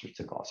 Monsters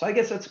took off. So I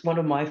guess that's one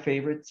of my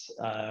favorites.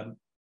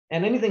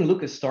 And anything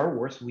Lucas Star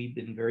Wars, we've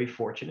been very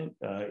fortunate.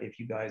 If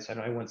you guys, I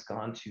know I once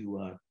gone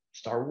to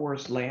Star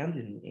Wars land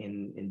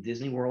in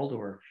Disney World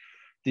or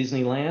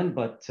Disneyland,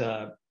 but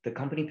the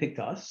company picked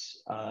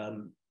us.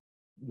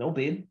 No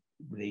bid.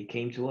 They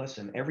came to us,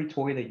 and every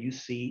toy that you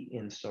see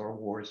in Star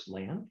Wars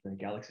land, the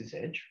Galaxy's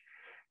Edge,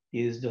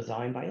 is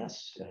designed by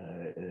us.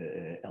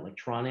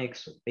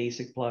 Electronics,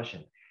 basic plush,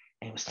 and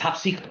it was top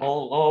secret.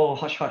 Oh,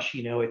 hush, hush.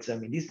 You know, it's, I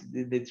mean,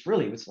 it's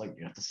really, it's like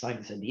you have to sign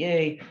this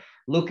NDA.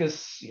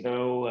 Lucas, you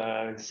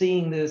know,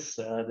 seeing this,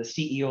 the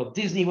CEO of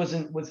Disney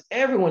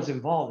everyone's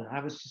involved, and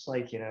I was just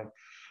like, you know,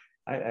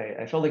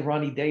 I felt like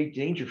Ronnie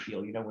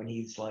Dangerfield, you know, when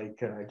he's like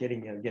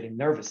getting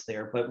nervous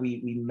there. But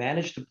we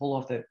managed to pull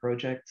off that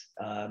project,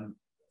 and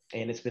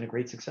it's been a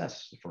great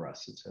success for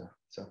us.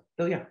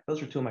 So yeah,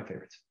 those are two of my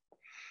favorites.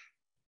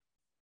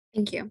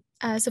 Thank you,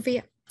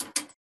 Sophia.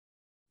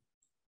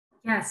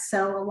 Yes,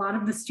 so a lot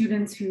of the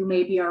students who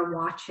maybe are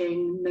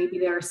watching, maybe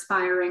they're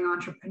aspiring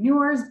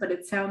entrepreneurs, but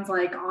it sounds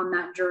like on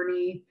that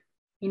journey,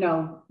 you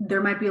know, there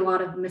might be a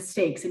lot of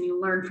mistakes and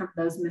you learn from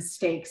those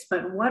mistakes.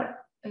 But what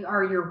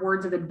are your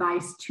words of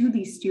advice to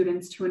these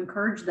students to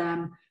encourage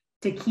them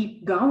to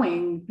keep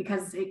going?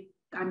 Because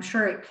I'm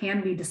sure it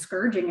can be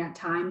discouraging at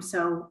times.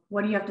 So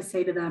what do you have to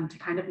say to them to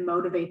kind of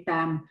motivate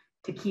them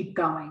to keep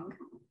going?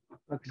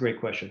 That's a great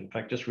question. In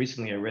fact, just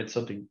recently I read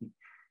something. It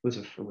was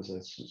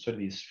a sort of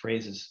these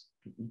phrases.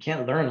 You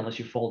can't learn unless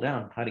you fall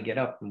down how to get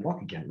up and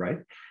walk again, right?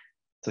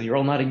 So you're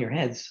all nodding your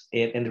heads.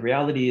 And the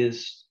reality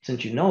is,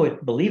 since you know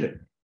it, believe it.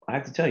 I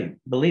have to tell you,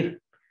 believe it.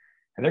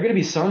 And there are going to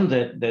be some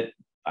that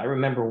I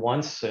remember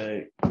once,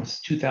 it was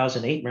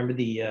 2008, remember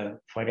the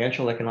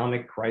financial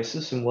economic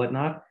crisis and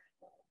whatnot?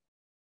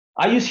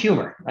 I use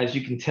humor, as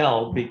you can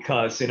tell,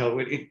 because, you know,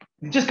 it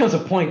just comes a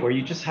point where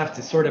you just have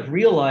to sort of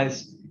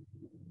realize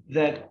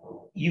that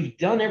you've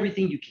done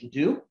everything you can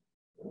do.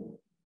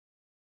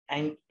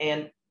 And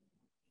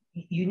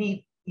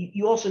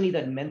you also need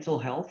that mental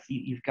health.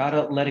 You've got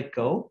to let it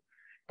go,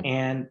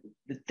 and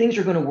the things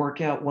are going to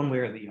work out one way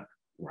or the other,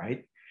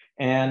 right?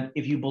 And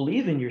if you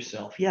believe in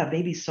yourself, yeah,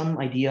 maybe some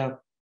idea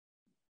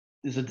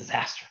is a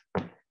disaster,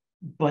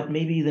 but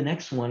maybe the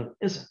next one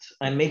isn't.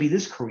 And maybe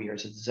this career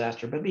is a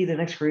disaster, but maybe the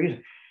next career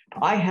isn't.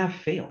 I have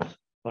failed,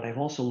 but I've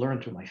also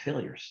learned through my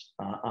failures,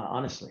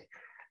 honestly.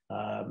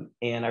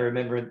 And I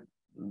remember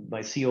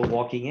my CEO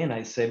walking in,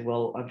 I said,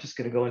 well, I'm just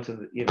going to go into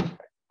the, you know,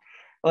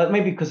 well,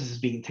 maybe because this is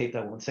being taped,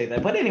 I won't say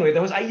that. But anyway,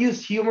 I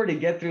used humor to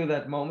get through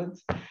that moment.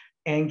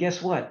 And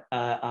guess what?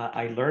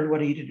 I learned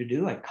what I needed to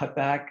do. I cut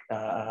back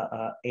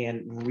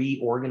and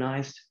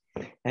reorganized,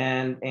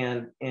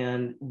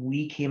 and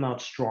we came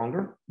out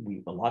stronger.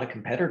 A lot of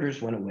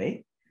competitors went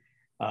away,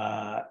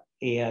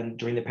 and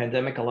during the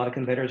pandemic, a lot of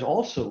competitors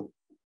also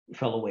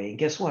fell away. And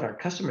guess what? Our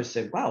customers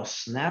said, "Wow,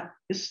 Snap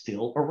is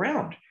still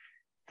around."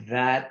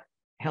 That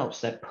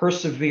helps. That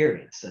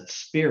perseverance, that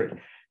spirit.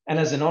 And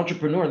as an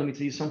entrepreneur, let me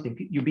tell you something.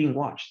 You're being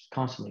watched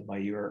constantly by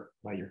your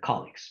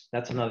colleagues.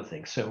 That's another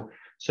thing. So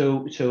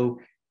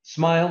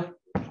smile.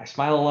 I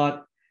smile a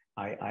lot.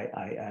 I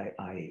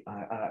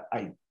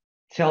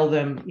tell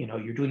them, you know,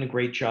 you're doing a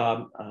great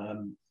job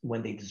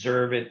when they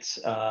deserve it.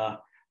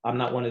 I'm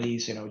not one of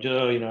these,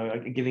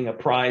 giving a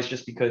prize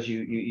just because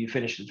you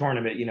finished the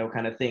tournament,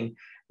 kind of thing.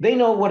 They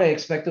know what I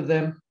expect of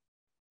them.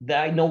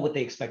 I know what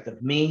they expect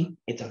of me.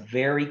 It's a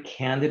very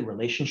candid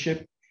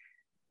relationship.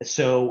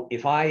 So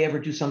if I ever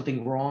do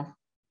something wrong,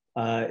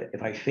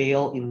 if I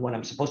fail in what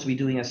I'm supposed to be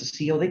doing as a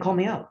CEO, they call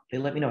me out. They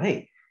let me know,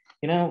 hey,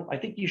 I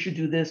think you should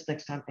do this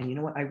next time. And you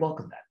know what? I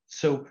welcome that.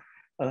 So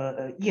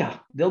yeah,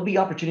 there'll be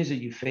opportunities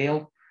that you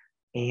fail.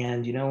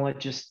 And you know what?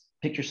 Just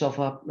pick yourself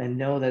up and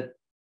know that,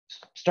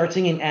 start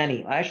singing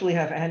Annie. I actually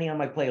have Annie on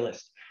my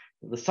playlist.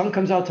 The song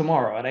comes out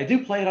tomorrow, and I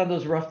do play it on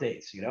those rough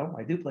days.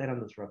 I do play it on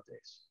those rough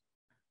days.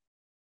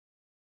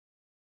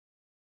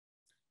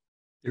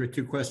 There are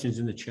two questions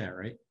in the chat,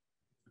 right?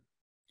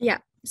 Yeah.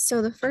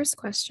 So the first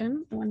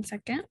question, one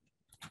second.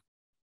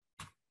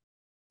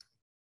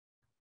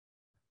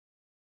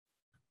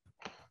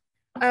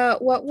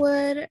 What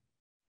would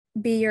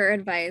be your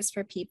advice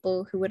for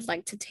people who would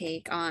like to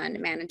take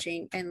on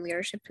managing and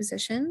leadership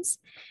positions?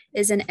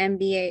 Is an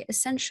MBA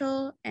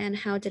essential, and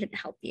how did it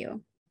help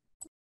you?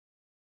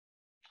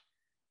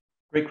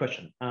 Great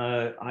question.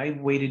 I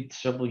waited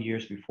several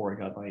years before I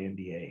got my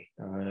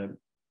MBA.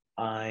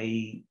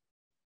 I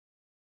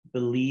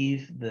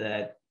believe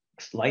that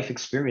life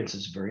experience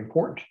is very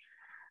important.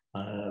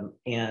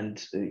 And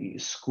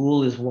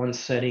school is one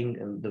setting,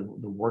 and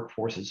the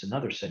workforce is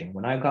another setting.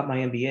 When I got my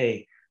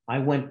MBA, I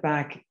went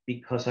back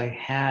because I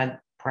had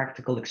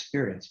practical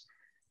experience.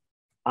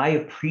 I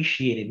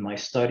appreciated my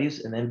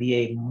studies in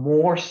MBA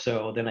more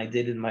so than I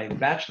did in my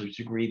bachelor's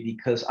degree,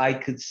 because I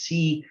could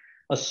see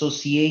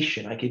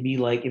association. I could be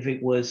like, if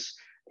it was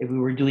if we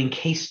were doing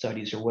case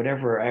studies or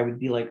whatever, I would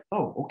be like,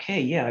 oh,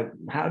 okay, yeah,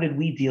 how did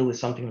we deal with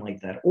something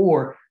like that?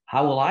 Or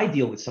how will I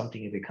deal with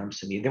something if it comes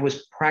to me? There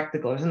was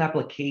practical, there was an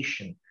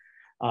application.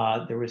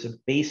 There was a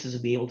basis to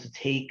be able to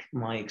take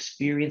my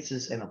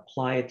experiences and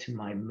apply it to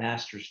my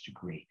master's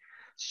degree.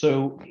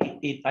 So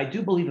I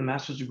do believe a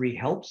master's degree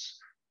helps.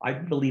 I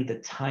believe the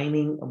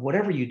timing of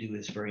whatever you do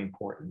is very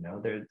important.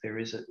 There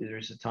is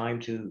a time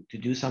to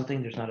do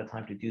something. There's not a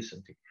time to do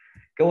something.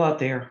 Go out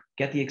there,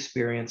 get the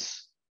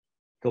experience,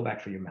 go back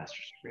for your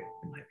master's degree,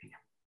 in my opinion.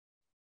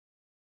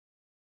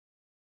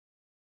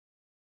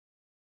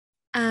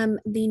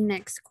 The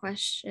next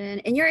question,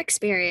 in your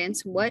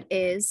experience, what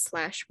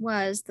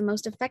is/was the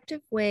most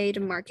effective way to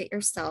market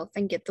yourself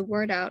and get the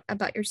word out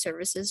about your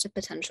services to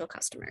potential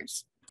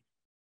customers?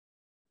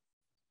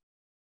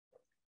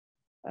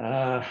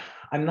 I'm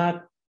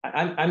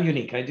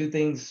unique. I do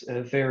things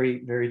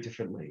very, very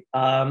differently.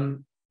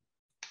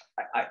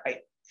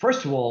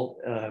 First of all,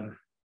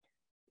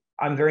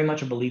 I'm very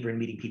much a believer in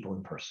meeting people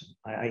in person.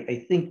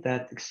 I think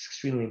that's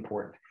extremely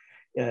important.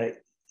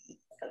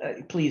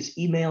 Please,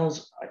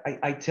 emails,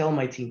 I tell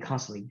my team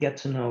constantly, get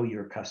to know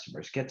your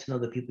customers, get to know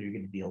the people you're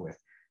going to deal with.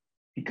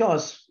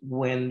 Because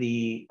when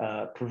the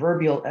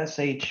proverbial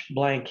SH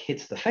blank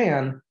hits the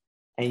fan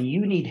and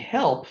you need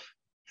help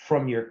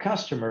from your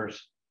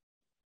customers,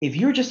 if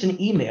you're just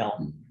an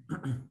email,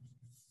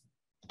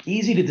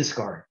 easy to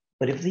discard.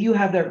 But if you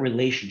have that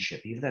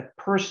relationship, you have that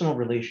personal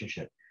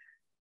relationship,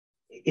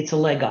 it's a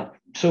leg up.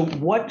 So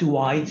what do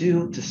I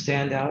do to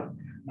stand out?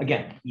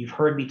 Again, you've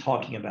heard me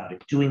talking about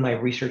it, doing my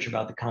research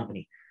about the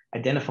company,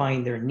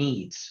 identifying their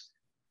needs,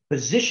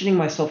 positioning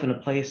myself in a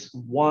place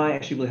why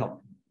I should really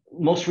help.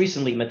 Most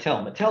recently,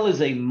 Mattel. Mattel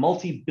is a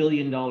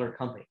multi-billion-dollar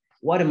company.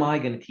 What am I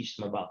going to teach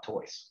them about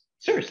toys?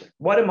 Seriously,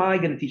 what am I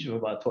going to teach them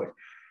about toys?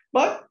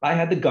 But I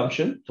had the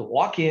gumption to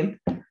walk in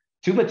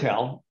to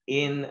Mattel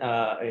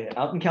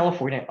out in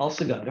California, El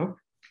Segundo,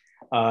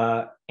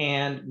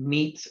 and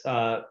meet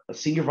a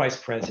senior vice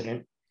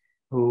president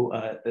who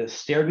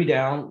stared me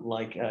down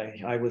like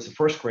I was a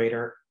first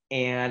grader.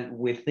 And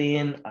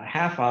within a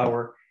half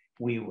hour,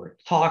 we were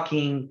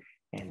talking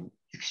and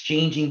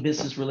exchanging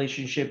business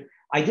relationship.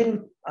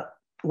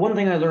 One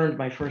thing I learned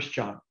my first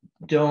job,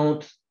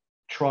 don't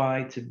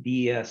try to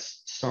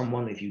BS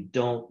someone if you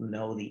don't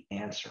know the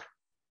answer.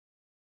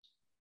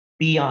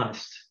 Be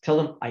honest. Tell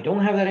them, I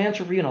don't have that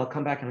answer for you, and I'll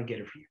come back and I'll get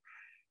it for you.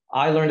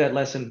 I learned that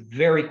lesson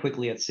very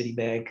quickly at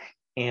Citibank,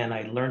 and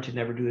I learned to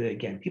never do it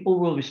again. People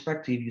will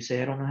respect you if you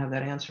say, I don't have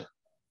that answer.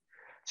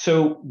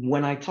 So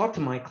when I talk to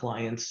my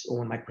clients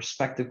or my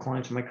prospective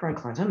clients or my current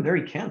clients, I'm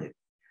very candid.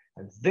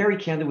 I'm very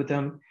candid with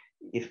them.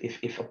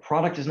 If a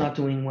product is not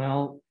doing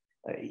well,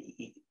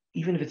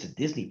 even if it's a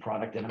Disney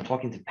product and I'm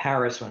talking to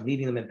Paris, or I'm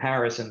meeting them in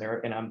Paris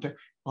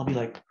I'll be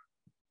like,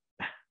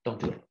 don't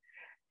do it.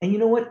 And you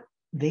know what?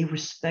 They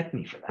respect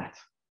me for that.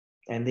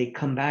 And they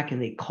come back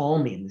and they call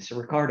me and they say,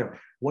 Ricardo,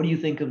 what do you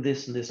think of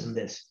this and this and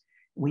this?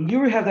 When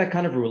you have that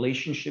kind of a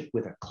relationship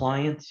with a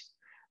client,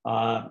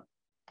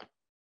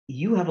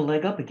 you have a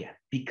leg up again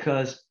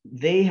because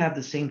they have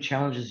the same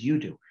challenges you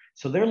do.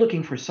 So they're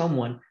looking for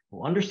someone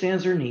who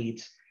understands their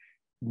needs,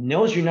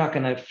 knows you're not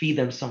going to feed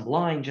them some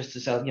line just to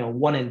sell,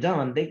 one and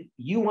done.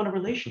 You want a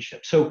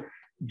relationship. So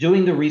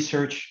doing the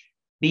research,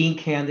 being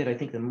candid, I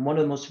think that one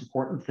of the most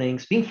important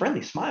things, being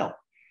friendly, smile.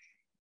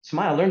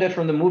 I learned that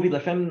from the movie La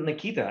Femme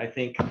Nikita, I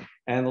think.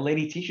 And the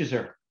lady teaches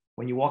her,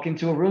 when you walk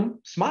into a room,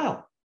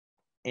 smile.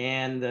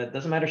 And it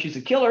doesn't matter if she's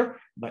a killer,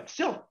 but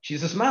still,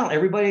 she's a smile.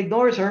 Everybody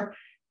ignores her,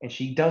 and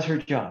she does her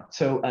job.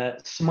 So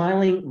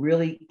smiling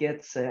really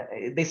gets,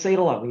 they say it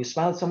a lot. When you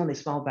smile at someone, they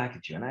smile back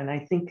at you. And I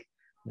think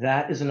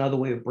that is another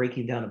way of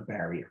breaking down a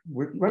barrier.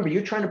 Remember,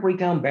 you're trying to break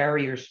down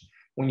barriers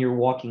when you're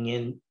walking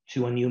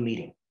into a new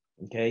meeting,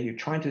 okay? You're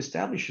trying to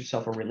establish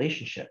yourself a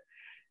relationship.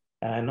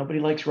 Nobody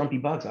likes grumpy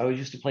bugs. I always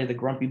used to play the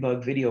grumpy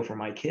bug video for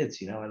my kids,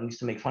 I used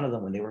to make fun of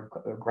them when they were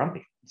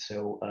grumpy.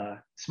 So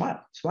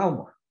smile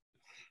more.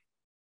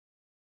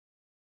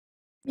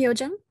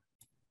 Yojin?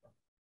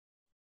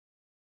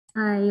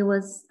 It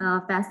was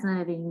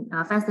fascinating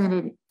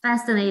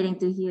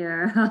to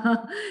hear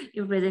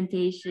your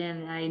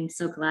presentation. I'm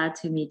so glad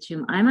to meet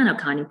you. I'm an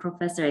accounting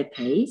professor at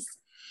Pace,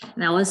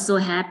 and I was so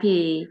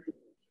happy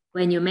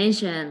when you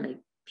mentioned like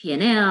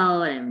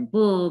P&L and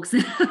books,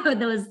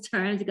 those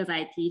terms, because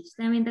I teach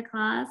them in the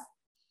class.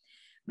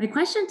 My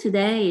question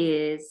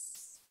today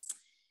is,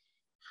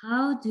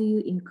 how do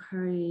you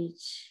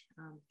encourage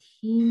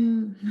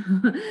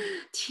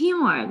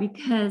teamwork?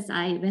 Because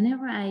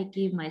whenever I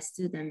give my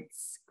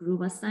students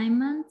group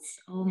assignments,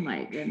 oh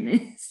my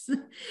goodness,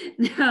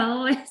 they're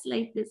always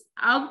like this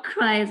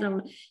outcries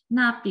of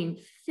not being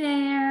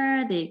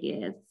fair. They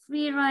get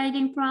free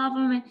riding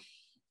problem.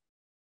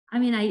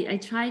 I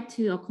try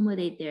to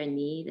accommodate their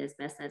need as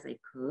best as I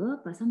could,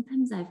 but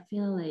sometimes I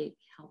feel like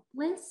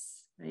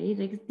helpless, right?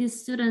 Like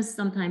these students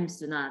sometimes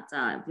do not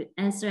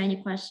answer any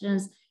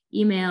questions,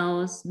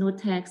 emails, no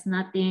text,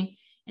 nothing.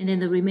 And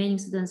then the remaining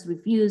students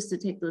refuse to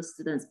take those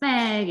students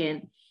back.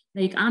 And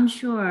like, I'm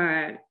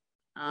sure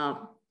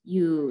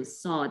you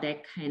saw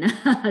that kind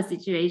of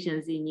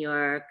situations in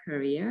your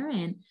career,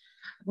 and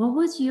what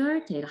was your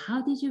take?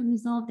 How did you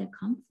resolve the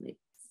conflicts?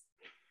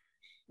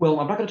 Well,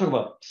 I'm not going to talk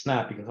about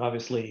Snap because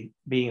obviously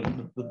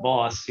being the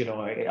boss,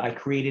 I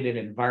created an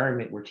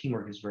environment where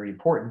teamwork is very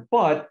important,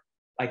 but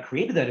I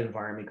created that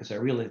environment because I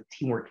realized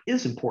teamwork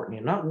is important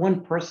and not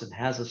one person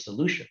has a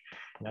solution.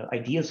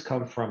 Ideas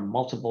come from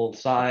multiple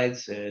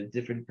sides,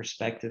 different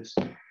perspectives.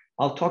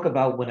 I'll talk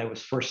about when I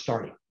was first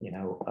starting,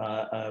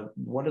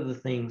 one of the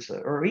things,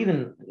 or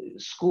even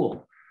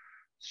school,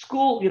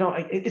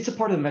 it's a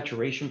part of the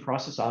maturation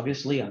process.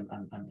 Obviously, I'm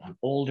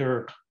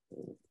older,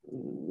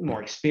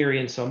 more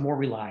experienced, so I'm more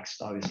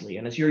relaxed, obviously.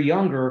 And as you're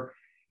younger,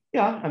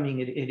 yeah, I mean,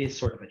 it is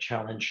sort of a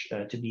challenge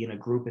to be in a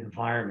group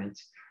environment.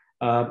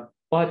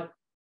 But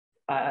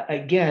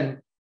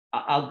again,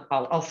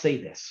 I'll say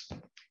this.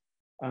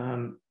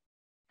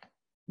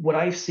 What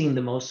I've seen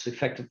the most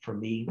effective for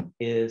me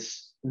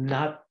is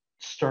not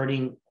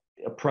starting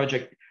a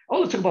project. Oh,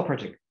 let's talk about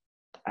project.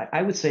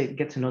 I would say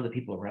get to know the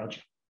people around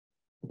you.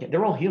 Okay,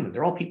 they're all human.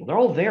 They're all people. They're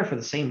all there for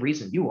the same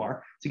reason you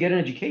are, to get an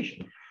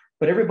education.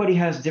 But everybody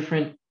has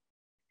different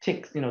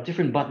ticks,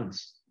 different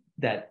buttons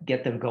that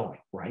get them going,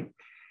 right?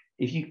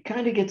 If you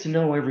kind of get to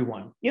know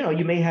everyone,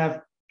 you may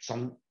have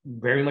some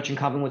very much in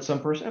common with some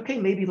person. Okay,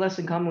 maybe less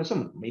in common with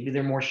someone. Maybe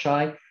they're more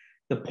shy.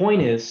 The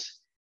point is,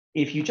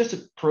 if you just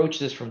approach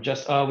this from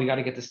just, oh, we got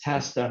to get this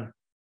task done,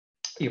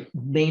 you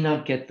may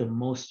not get the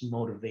most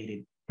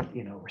motivated,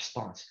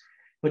 response.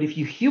 But if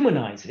you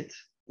humanize it,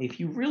 if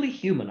you really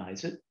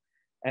humanize it,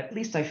 at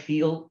least I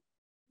feel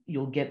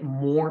you'll get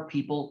more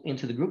people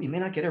into the group. You may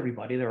not get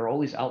everybody. There are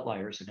always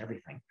outliers and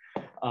everything.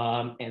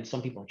 And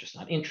some people are just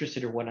not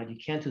interested or whatnot. You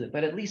can't do that.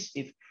 But at least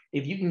if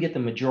you can get the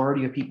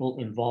majority of people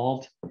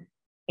involved,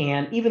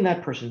 and even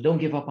that person, don't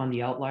give up on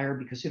the outlier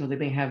because, they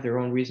may have their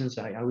own reasons.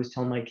 I always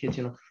tell my kids,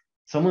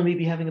 someone may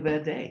be having a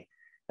bad day.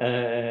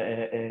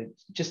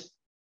 Just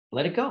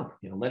let it go,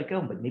 let it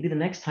go. But maybe the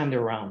next time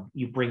they're around,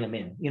 you bring them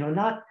in,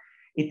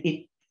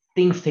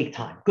 things take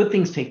time. Good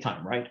things take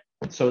time, right?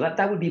 So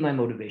that would be my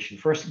motivation.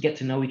 First, get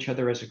to know each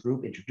other as a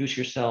group, introduce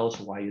yourselves,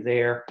 why you're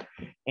there,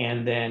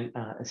 and then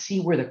see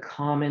where the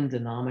common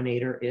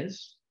denominator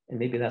is. And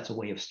maybe that's a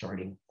way of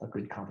starting a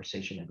good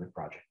conversation, a good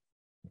project.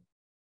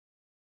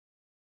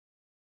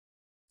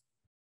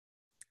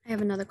 I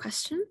have another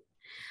question.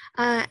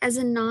 As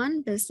a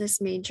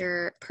non-business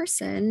major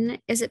person,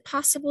 is it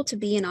possible to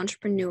be an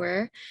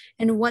entrepreneur?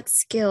 And what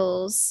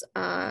skills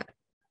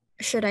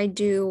should I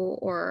do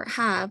or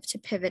have to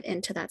pivot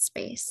into that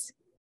space?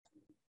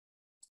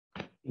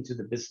 Into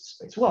the business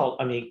space? Well,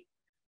 I mean,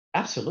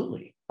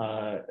 absolutely.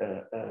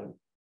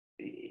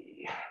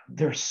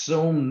 There's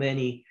so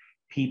many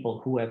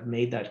people who have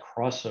made that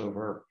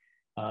crossover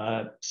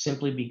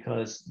simply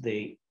because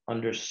they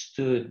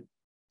understood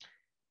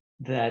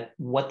that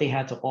what they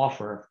had to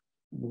offer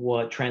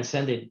what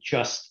transcended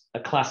just a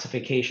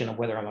classification of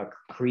whether I'm a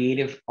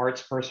creative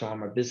arts person or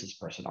I'm a business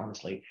person.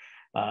 Honestly,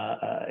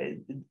 I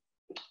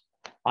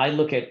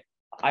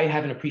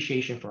have an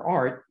appreciation for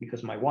art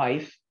because my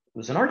wife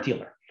was an art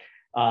dealer.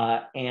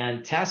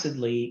 And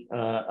tacitly,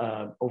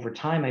 over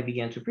time, I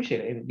began to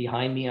appreciate it. And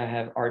behind me, I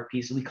have art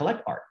pieces. We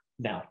collect art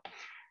now.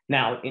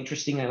 Now,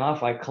 interesting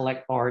enough, I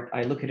collect art.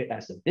 I look at it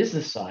as the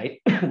business side.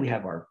 We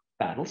have our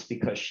battles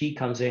because she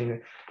comes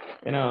in,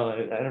 I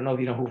don't know if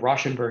you know who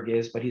Rauschenberg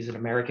is, but he's an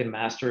American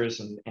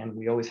Masters. And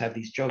we always have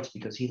these jokes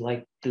because he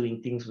liked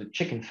doing things with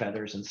chicken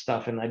feathers and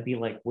stuff. And I'd be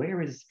like,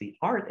 where is the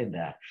art in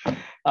that?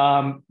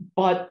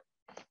 But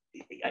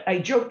I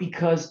joke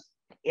because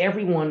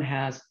everyone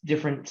has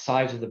different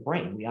sides of the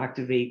brain. We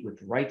activate with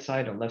the right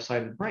side or left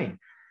side of the brain.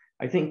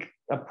 I think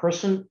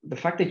the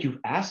fact that you've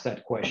asked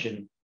that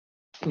question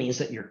means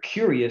that you're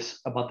curious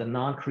about the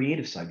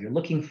non-creative side. You're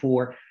looking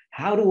for,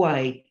 how do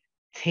I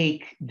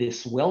take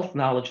this wealth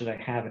knowledge that I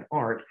have in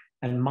art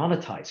and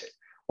monetize it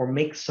or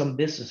make some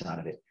business out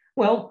of it?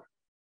 Well,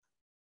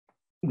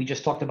 we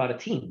just talked about a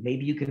team.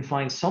 Maybe you can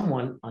find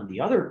someone on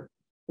the other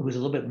who's a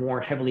little bit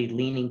more heavily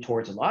leaning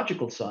towards a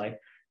logical side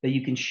that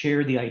you can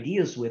share the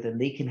ideas with, and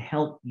they can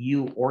help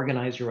you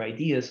organize your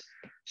ideas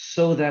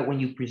so that when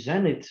you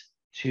present it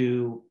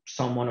to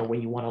someone or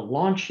when you want to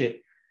launch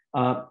it,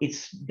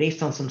 it's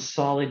based on some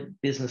solid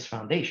business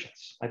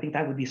foundations. I think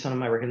that would be some of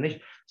my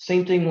recommendations.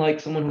 Same thing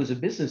like someone who's a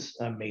business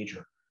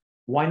major.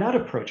 Why not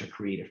approach a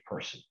creative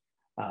person?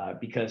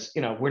 Because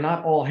we're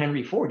not all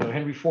Henry Ford.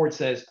 Henry Ford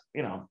says,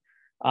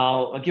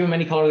 I'll give them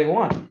any color they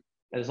want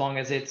as long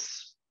as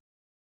it's,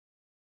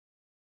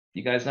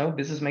 you guys know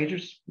business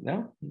majors?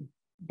 No?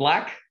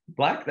 Black,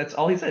 that's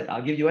all he said.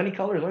 I'll give you any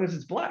color as long as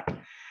it's black.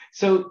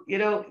 So,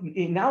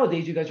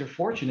 nowadays you guys are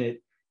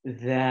fortunate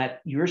that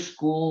your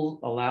school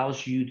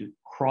allows you to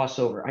cross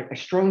over. I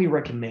strongly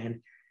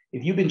recommend,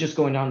 if you've been just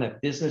going down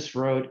that business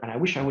road, and I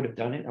wish I would have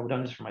done it, I would have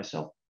done this for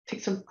myself,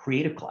 take some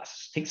creative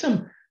classes, take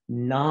some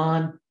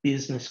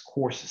non-business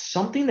courses,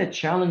 something that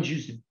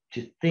challenges you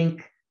to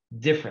think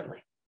differently.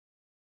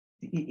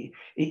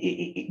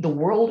 The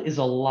world is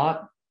a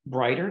lot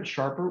brighter and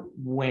sharper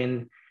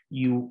when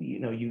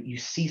you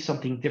see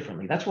something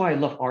differently. That's why I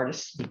love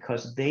artists,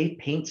 because they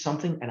paint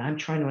something and I'm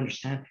trying to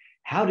understand,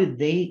 how did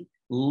they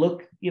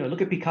look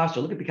at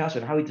Picasso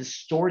and how he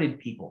distorted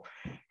people.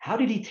 How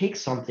did he take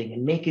something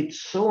and make it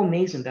so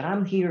amazing that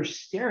I'm here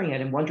staring at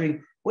him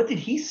wondering, what did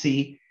he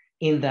see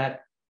in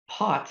that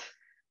pot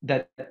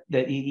that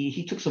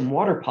he took some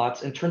water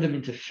pots and turned them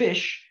into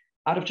fish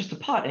out of just a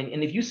pot.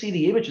 And if you see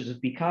the images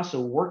of Picasso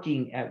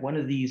working at one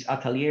of these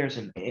ateliers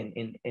in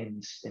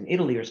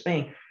Italy or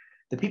Spain,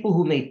 the people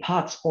who made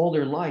pots all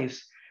their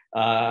lives,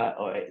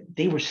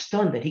 they were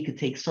stunned that he could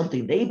take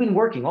something they've been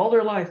working all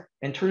their life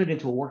and turn it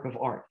into a work of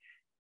art.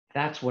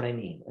 That's what I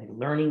mean. Like,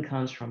 learning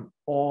comes from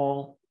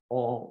all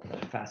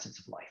facets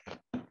of life.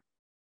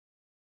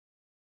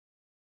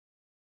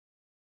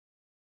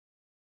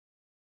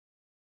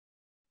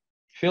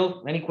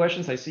 Phil, any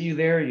questions? I see you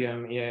there.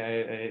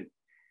 Anything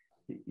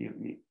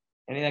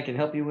I can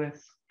help you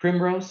with?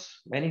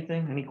 Primrose,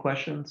 anything? Any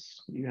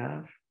questions you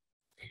have?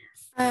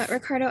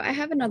 Ricardo, I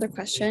have another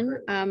question,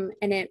 and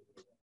it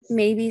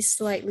may be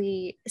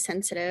slightly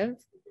sensitive.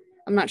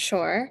 I'm not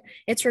sure.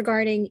 It's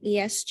regarding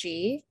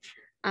ESG.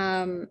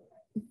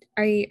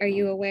 Are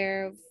you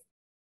aware of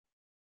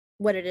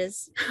what it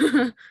is?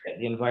 The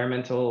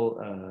environmental,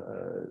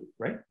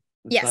 right?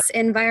 Yes,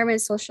 environment,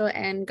 social,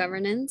 and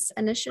governance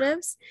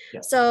initiatives.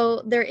 Yeah.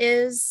 So there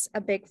is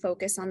a big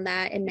focus on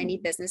that in many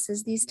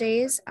businesses these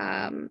days.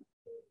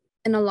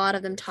 And a lot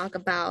of them talk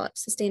about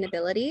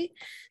sustainability.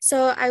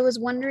 So I was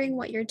wondering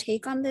what your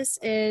take on this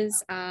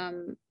is,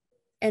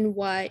 and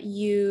what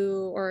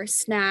you or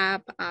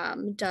SNAP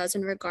does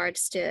in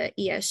regards to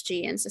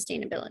ESG and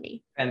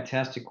sustainability.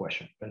 Fantastic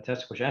question.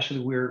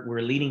 Actually,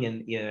 we're leading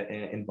in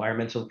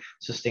environmental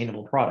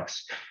sustainable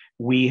products.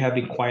 We have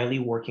been quietly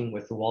working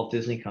with the Walt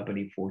Disney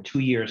Company for 2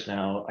 years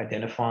now,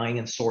 identifying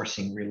and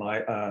sourcing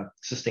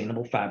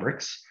sustainable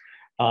fabrics.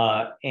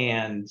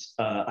 And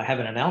I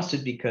haven't announced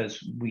it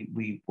because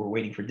we were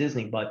waiting for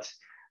Disney, but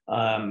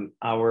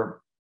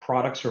our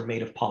products are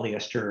made of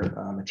polyester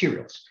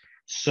materials.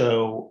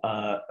 So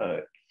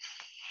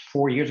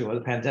 4 years ago,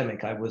 the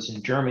pandemic, I was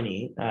in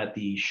Germany at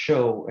the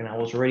show, and I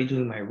was already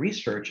doing my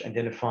research,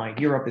 identifying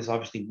Europe is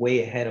obviously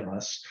way ahead of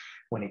us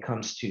when it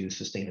comes to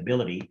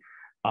sustainability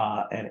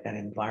and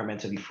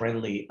environmentally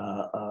friendly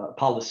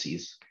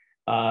policies.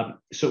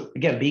 So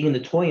again, being in the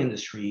toy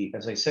industry,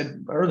 as I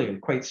said earlier,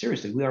 quite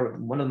seriously, we are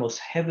one of the most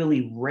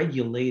heavily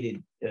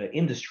regulated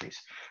industries.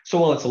 So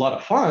while it's a lot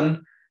of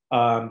fun,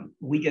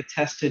 we get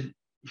tested.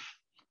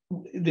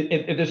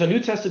 If there's a new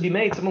test to be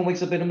made, someone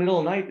wakes up in the middle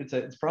of the night,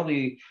 it's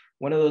probably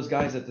one of those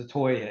guys at the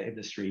toy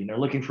industry, and they're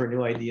looking for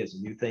new ideas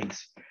and new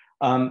things.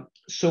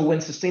 So when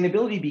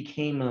sustainability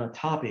became a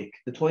topic,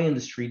 the toy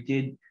industry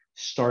did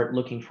start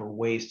looking for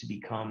ways to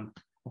become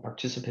a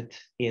participant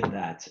in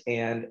that.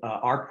 And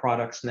our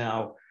products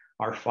now,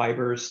 our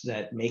fibers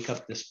that make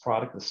up this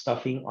product, the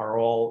stuffing, are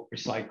all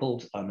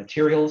recycled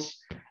materials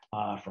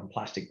from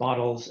plastic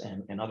bottles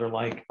and other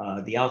like.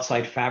 The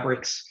outside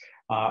fabrics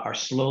are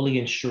slowly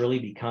and surely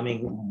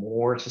becoming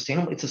more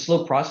sustainable. It's a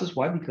slow process.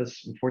 Why?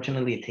 Because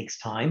unfortunately it takes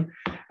time.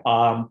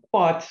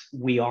 But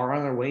we are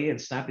on our way,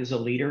 and Snap is a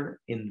leader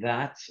in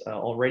that.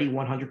 Already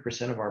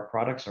 100% of our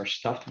products are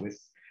stuffed with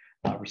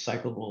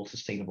recyclable,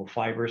 sustainable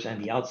fibers,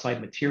 and the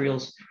outside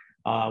materials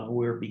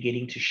we're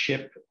beginning to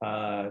ship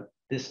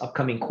this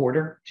upcoming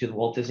quarter to the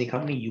Walt Disney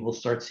Company. You will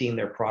start seeing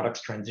their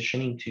products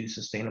transitioning to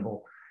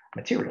sustainable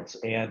materials.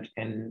 And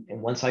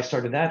once I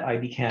started that, I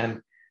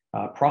began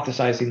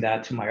prophesizing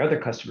that to my other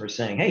customers,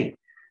 saying, "Hey,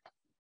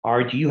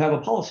 do you have a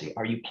policy?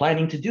 Are you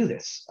planning to do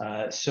this?"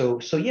 So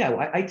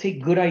yeah, I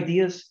take good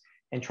ideas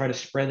and try to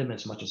spread them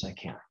as much as I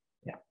can.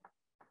 Yeah.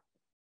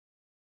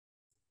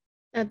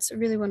 That's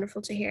really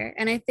wonderful to hear.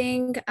 And I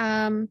think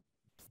I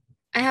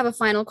have a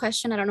final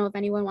question. I don't know if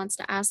anyone wants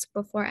to ask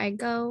before I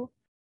go.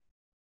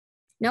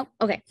 Nope.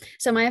 Okay.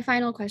 So my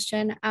final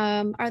question,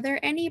 are there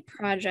any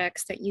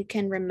projects that you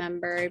can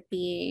remember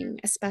being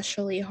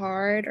especially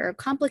hard or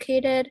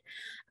complicated?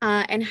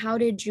 And how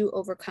did you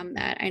overcome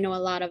that? I know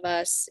a lot of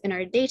us in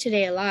our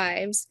day-to-day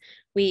lives,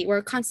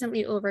 we're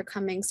constantly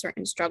overcoming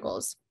certain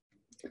struggles.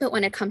 But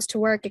when it comes to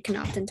work, it can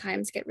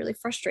oftentimes get really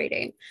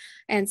frustrating.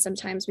 And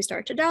sometimes we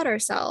start to doubt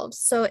ourselves.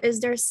 So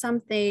is there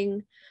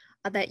something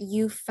that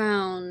you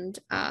found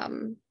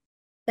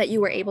that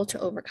you were able to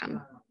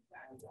overcome?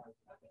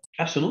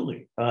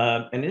 Absolutely.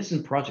 And it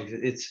isn't projects,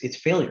 it's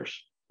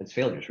failures. It's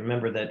failures.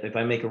 Remember that if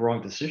I make a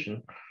wrong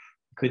decision,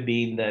 it could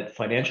be that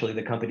financially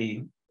the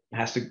company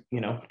has to,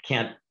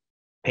 can't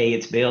pay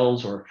its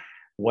bills or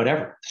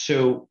whatever.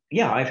 So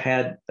yeah, I've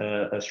had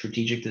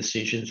strategic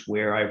decisions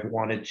where I've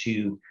wanted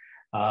to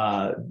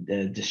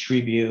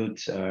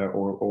distribute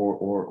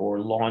or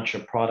launch a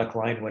product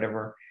line,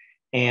 whatever.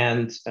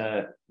 And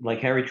like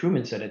Harry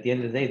Truman said, at the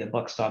end of the day, the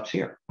buck stops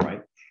here,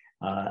 right?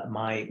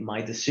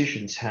 My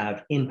decisions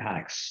have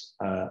impacts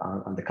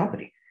on the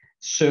company.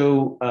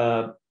 So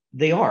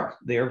they are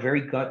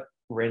very gut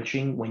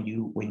wrenching when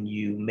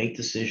you make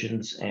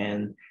decisions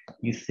and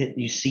you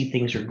see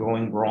things are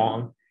going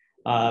wrong.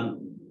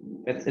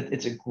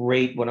 It's a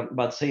great, what I'm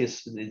about to say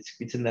is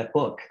it's in that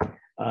book.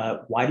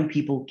 Why do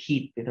people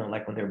keep,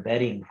 like when they're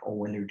betting or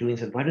when they're doing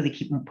something, why do they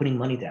keep putting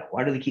money down?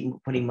 Why do they keep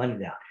putting money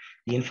down?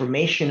 The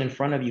information in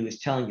front of you is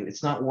telling you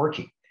it's not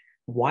working.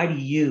 Why do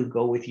you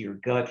go with your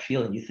gut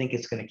feeling? You think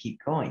it's going to keep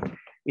going.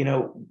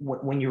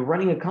 When you're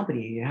running a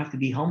company, you have to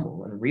be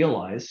humble and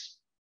realize,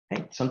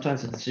 hey,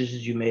 sometimes the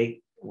decisions you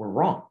make were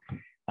wrong.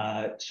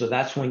 So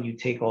that's when you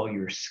take all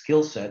your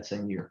skill sets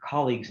and your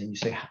colleagues and you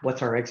say,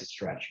 what's our exit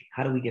strategy?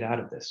 How do we get out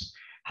of this?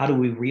 How do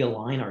we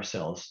realign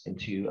ourselves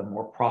into a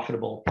more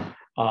profitable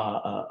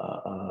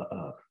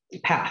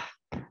path?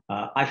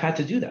 I've had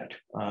to do that.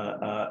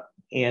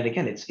 And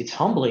again, it's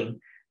humbling,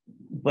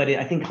 but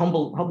I think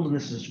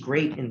humbleness is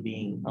great in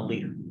being a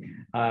leader.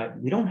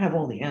 We don't have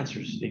all the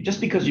answers. Just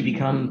because you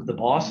become the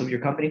boss of your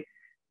company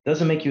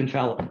doesn't make you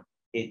infallible.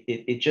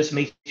 It just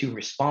makes you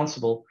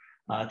responsible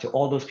to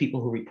all those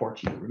people who report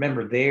to you.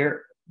 Remember,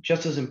 they're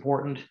just as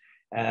important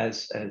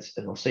as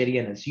I'll say it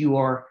again, as you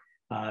are.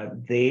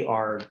 They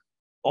are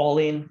all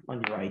in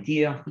on your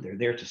idea. They're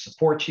there to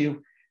support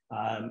you.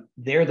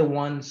 They're the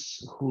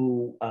ones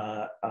who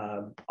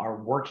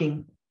are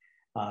working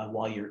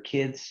while your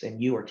kids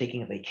and you are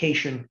taking a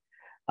vacation.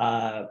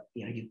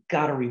 You've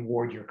got to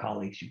reward your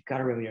colleagues. You've got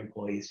to reward your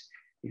employees.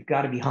 You've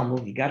got to be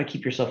humble. You've got to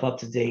keep yourself up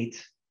to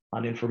date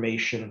on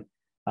information,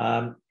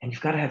 and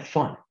you've got to have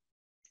fun.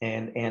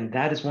 And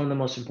that is one of the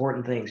most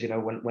important things.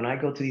 When I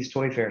go to these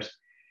toy fairs,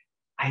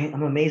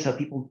 I'm amazed how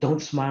people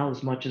don't smile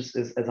as much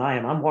as I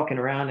am. I'm walking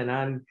around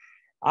and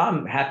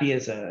I'm happy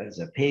as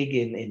a pig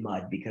in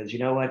mud, because you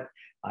know what?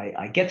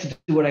 I get to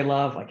do what I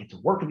love. I get to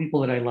work with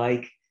people that I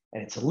like,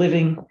 and it's a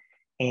living.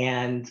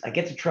 And I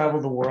get to travel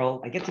the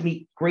world. I get to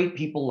meet great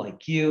people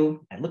like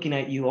you, and looking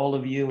at you, all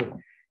of you.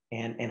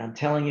 And I'm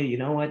telling you, you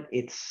know what?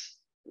 It's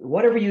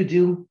whatever you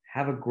do,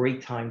 have a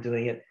great time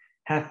doing it.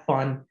 Have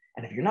fun.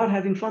 And if you're not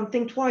having fun,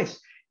 think twice.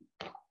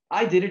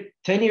 I did it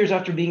 10 years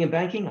after being in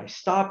banking. I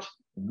stopped,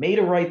 made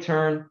a right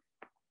turn,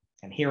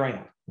 and here I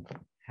am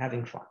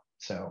having fun.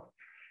 So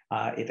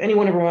if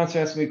anyone ever wants to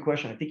ask me a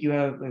question, I think you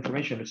have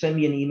information, send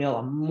me an email.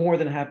 I'm more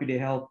than happy to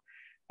help.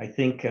 I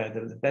think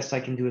the best I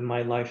can do in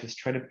my life is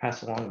try to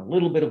pass along a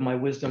little bit of my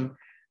wisdom.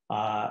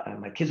 And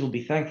my kids will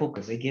be thankful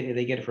because they get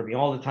it from me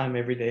all the time,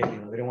 every day.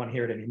 They don't want to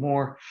hear it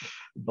anymore,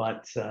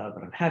 but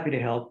I'm happy to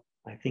help.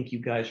 I think you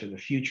guys are the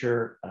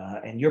future,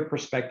 and your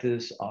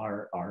perspectives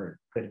are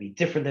going to be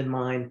different than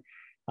mine.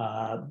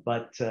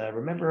 But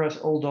remember, us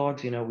old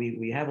dogs,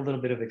 we have a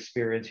little bit of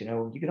experience.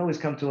 You can always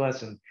come to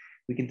us and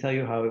we can tell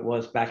you how it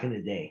was back in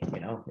the day.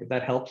 If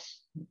that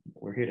helps,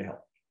 we're here to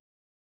help.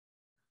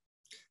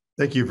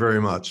 Thank you very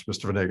much,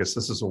 Mr. Venegas.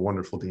 This is a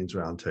wonderful Dean's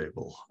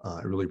Roundtable.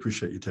 I really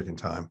appreciate you taking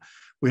time.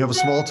 We have a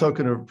small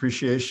token of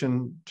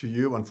appreciation to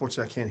you.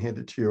 Unfortunately, I can't hand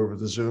it to you over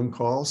the Zoom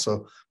call,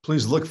 so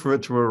please look for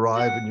it to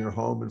arrive in your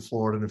home in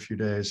Florida in a few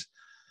days.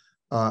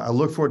 I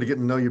look forward to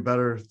getting to know you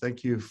better.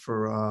 Thank you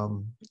for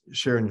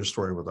sharing your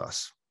story with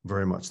us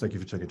very much. Thank you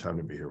for taking time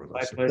to be here with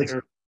us. My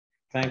pleasure.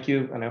 Thank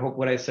you. And I hope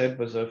what I said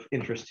was of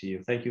interest to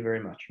you. Thank you very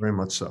much. Very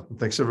much so.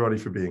 Thanks, everybody,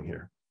 for being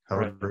here.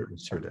 Have a great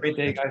rest of your day. Great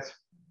day, guys.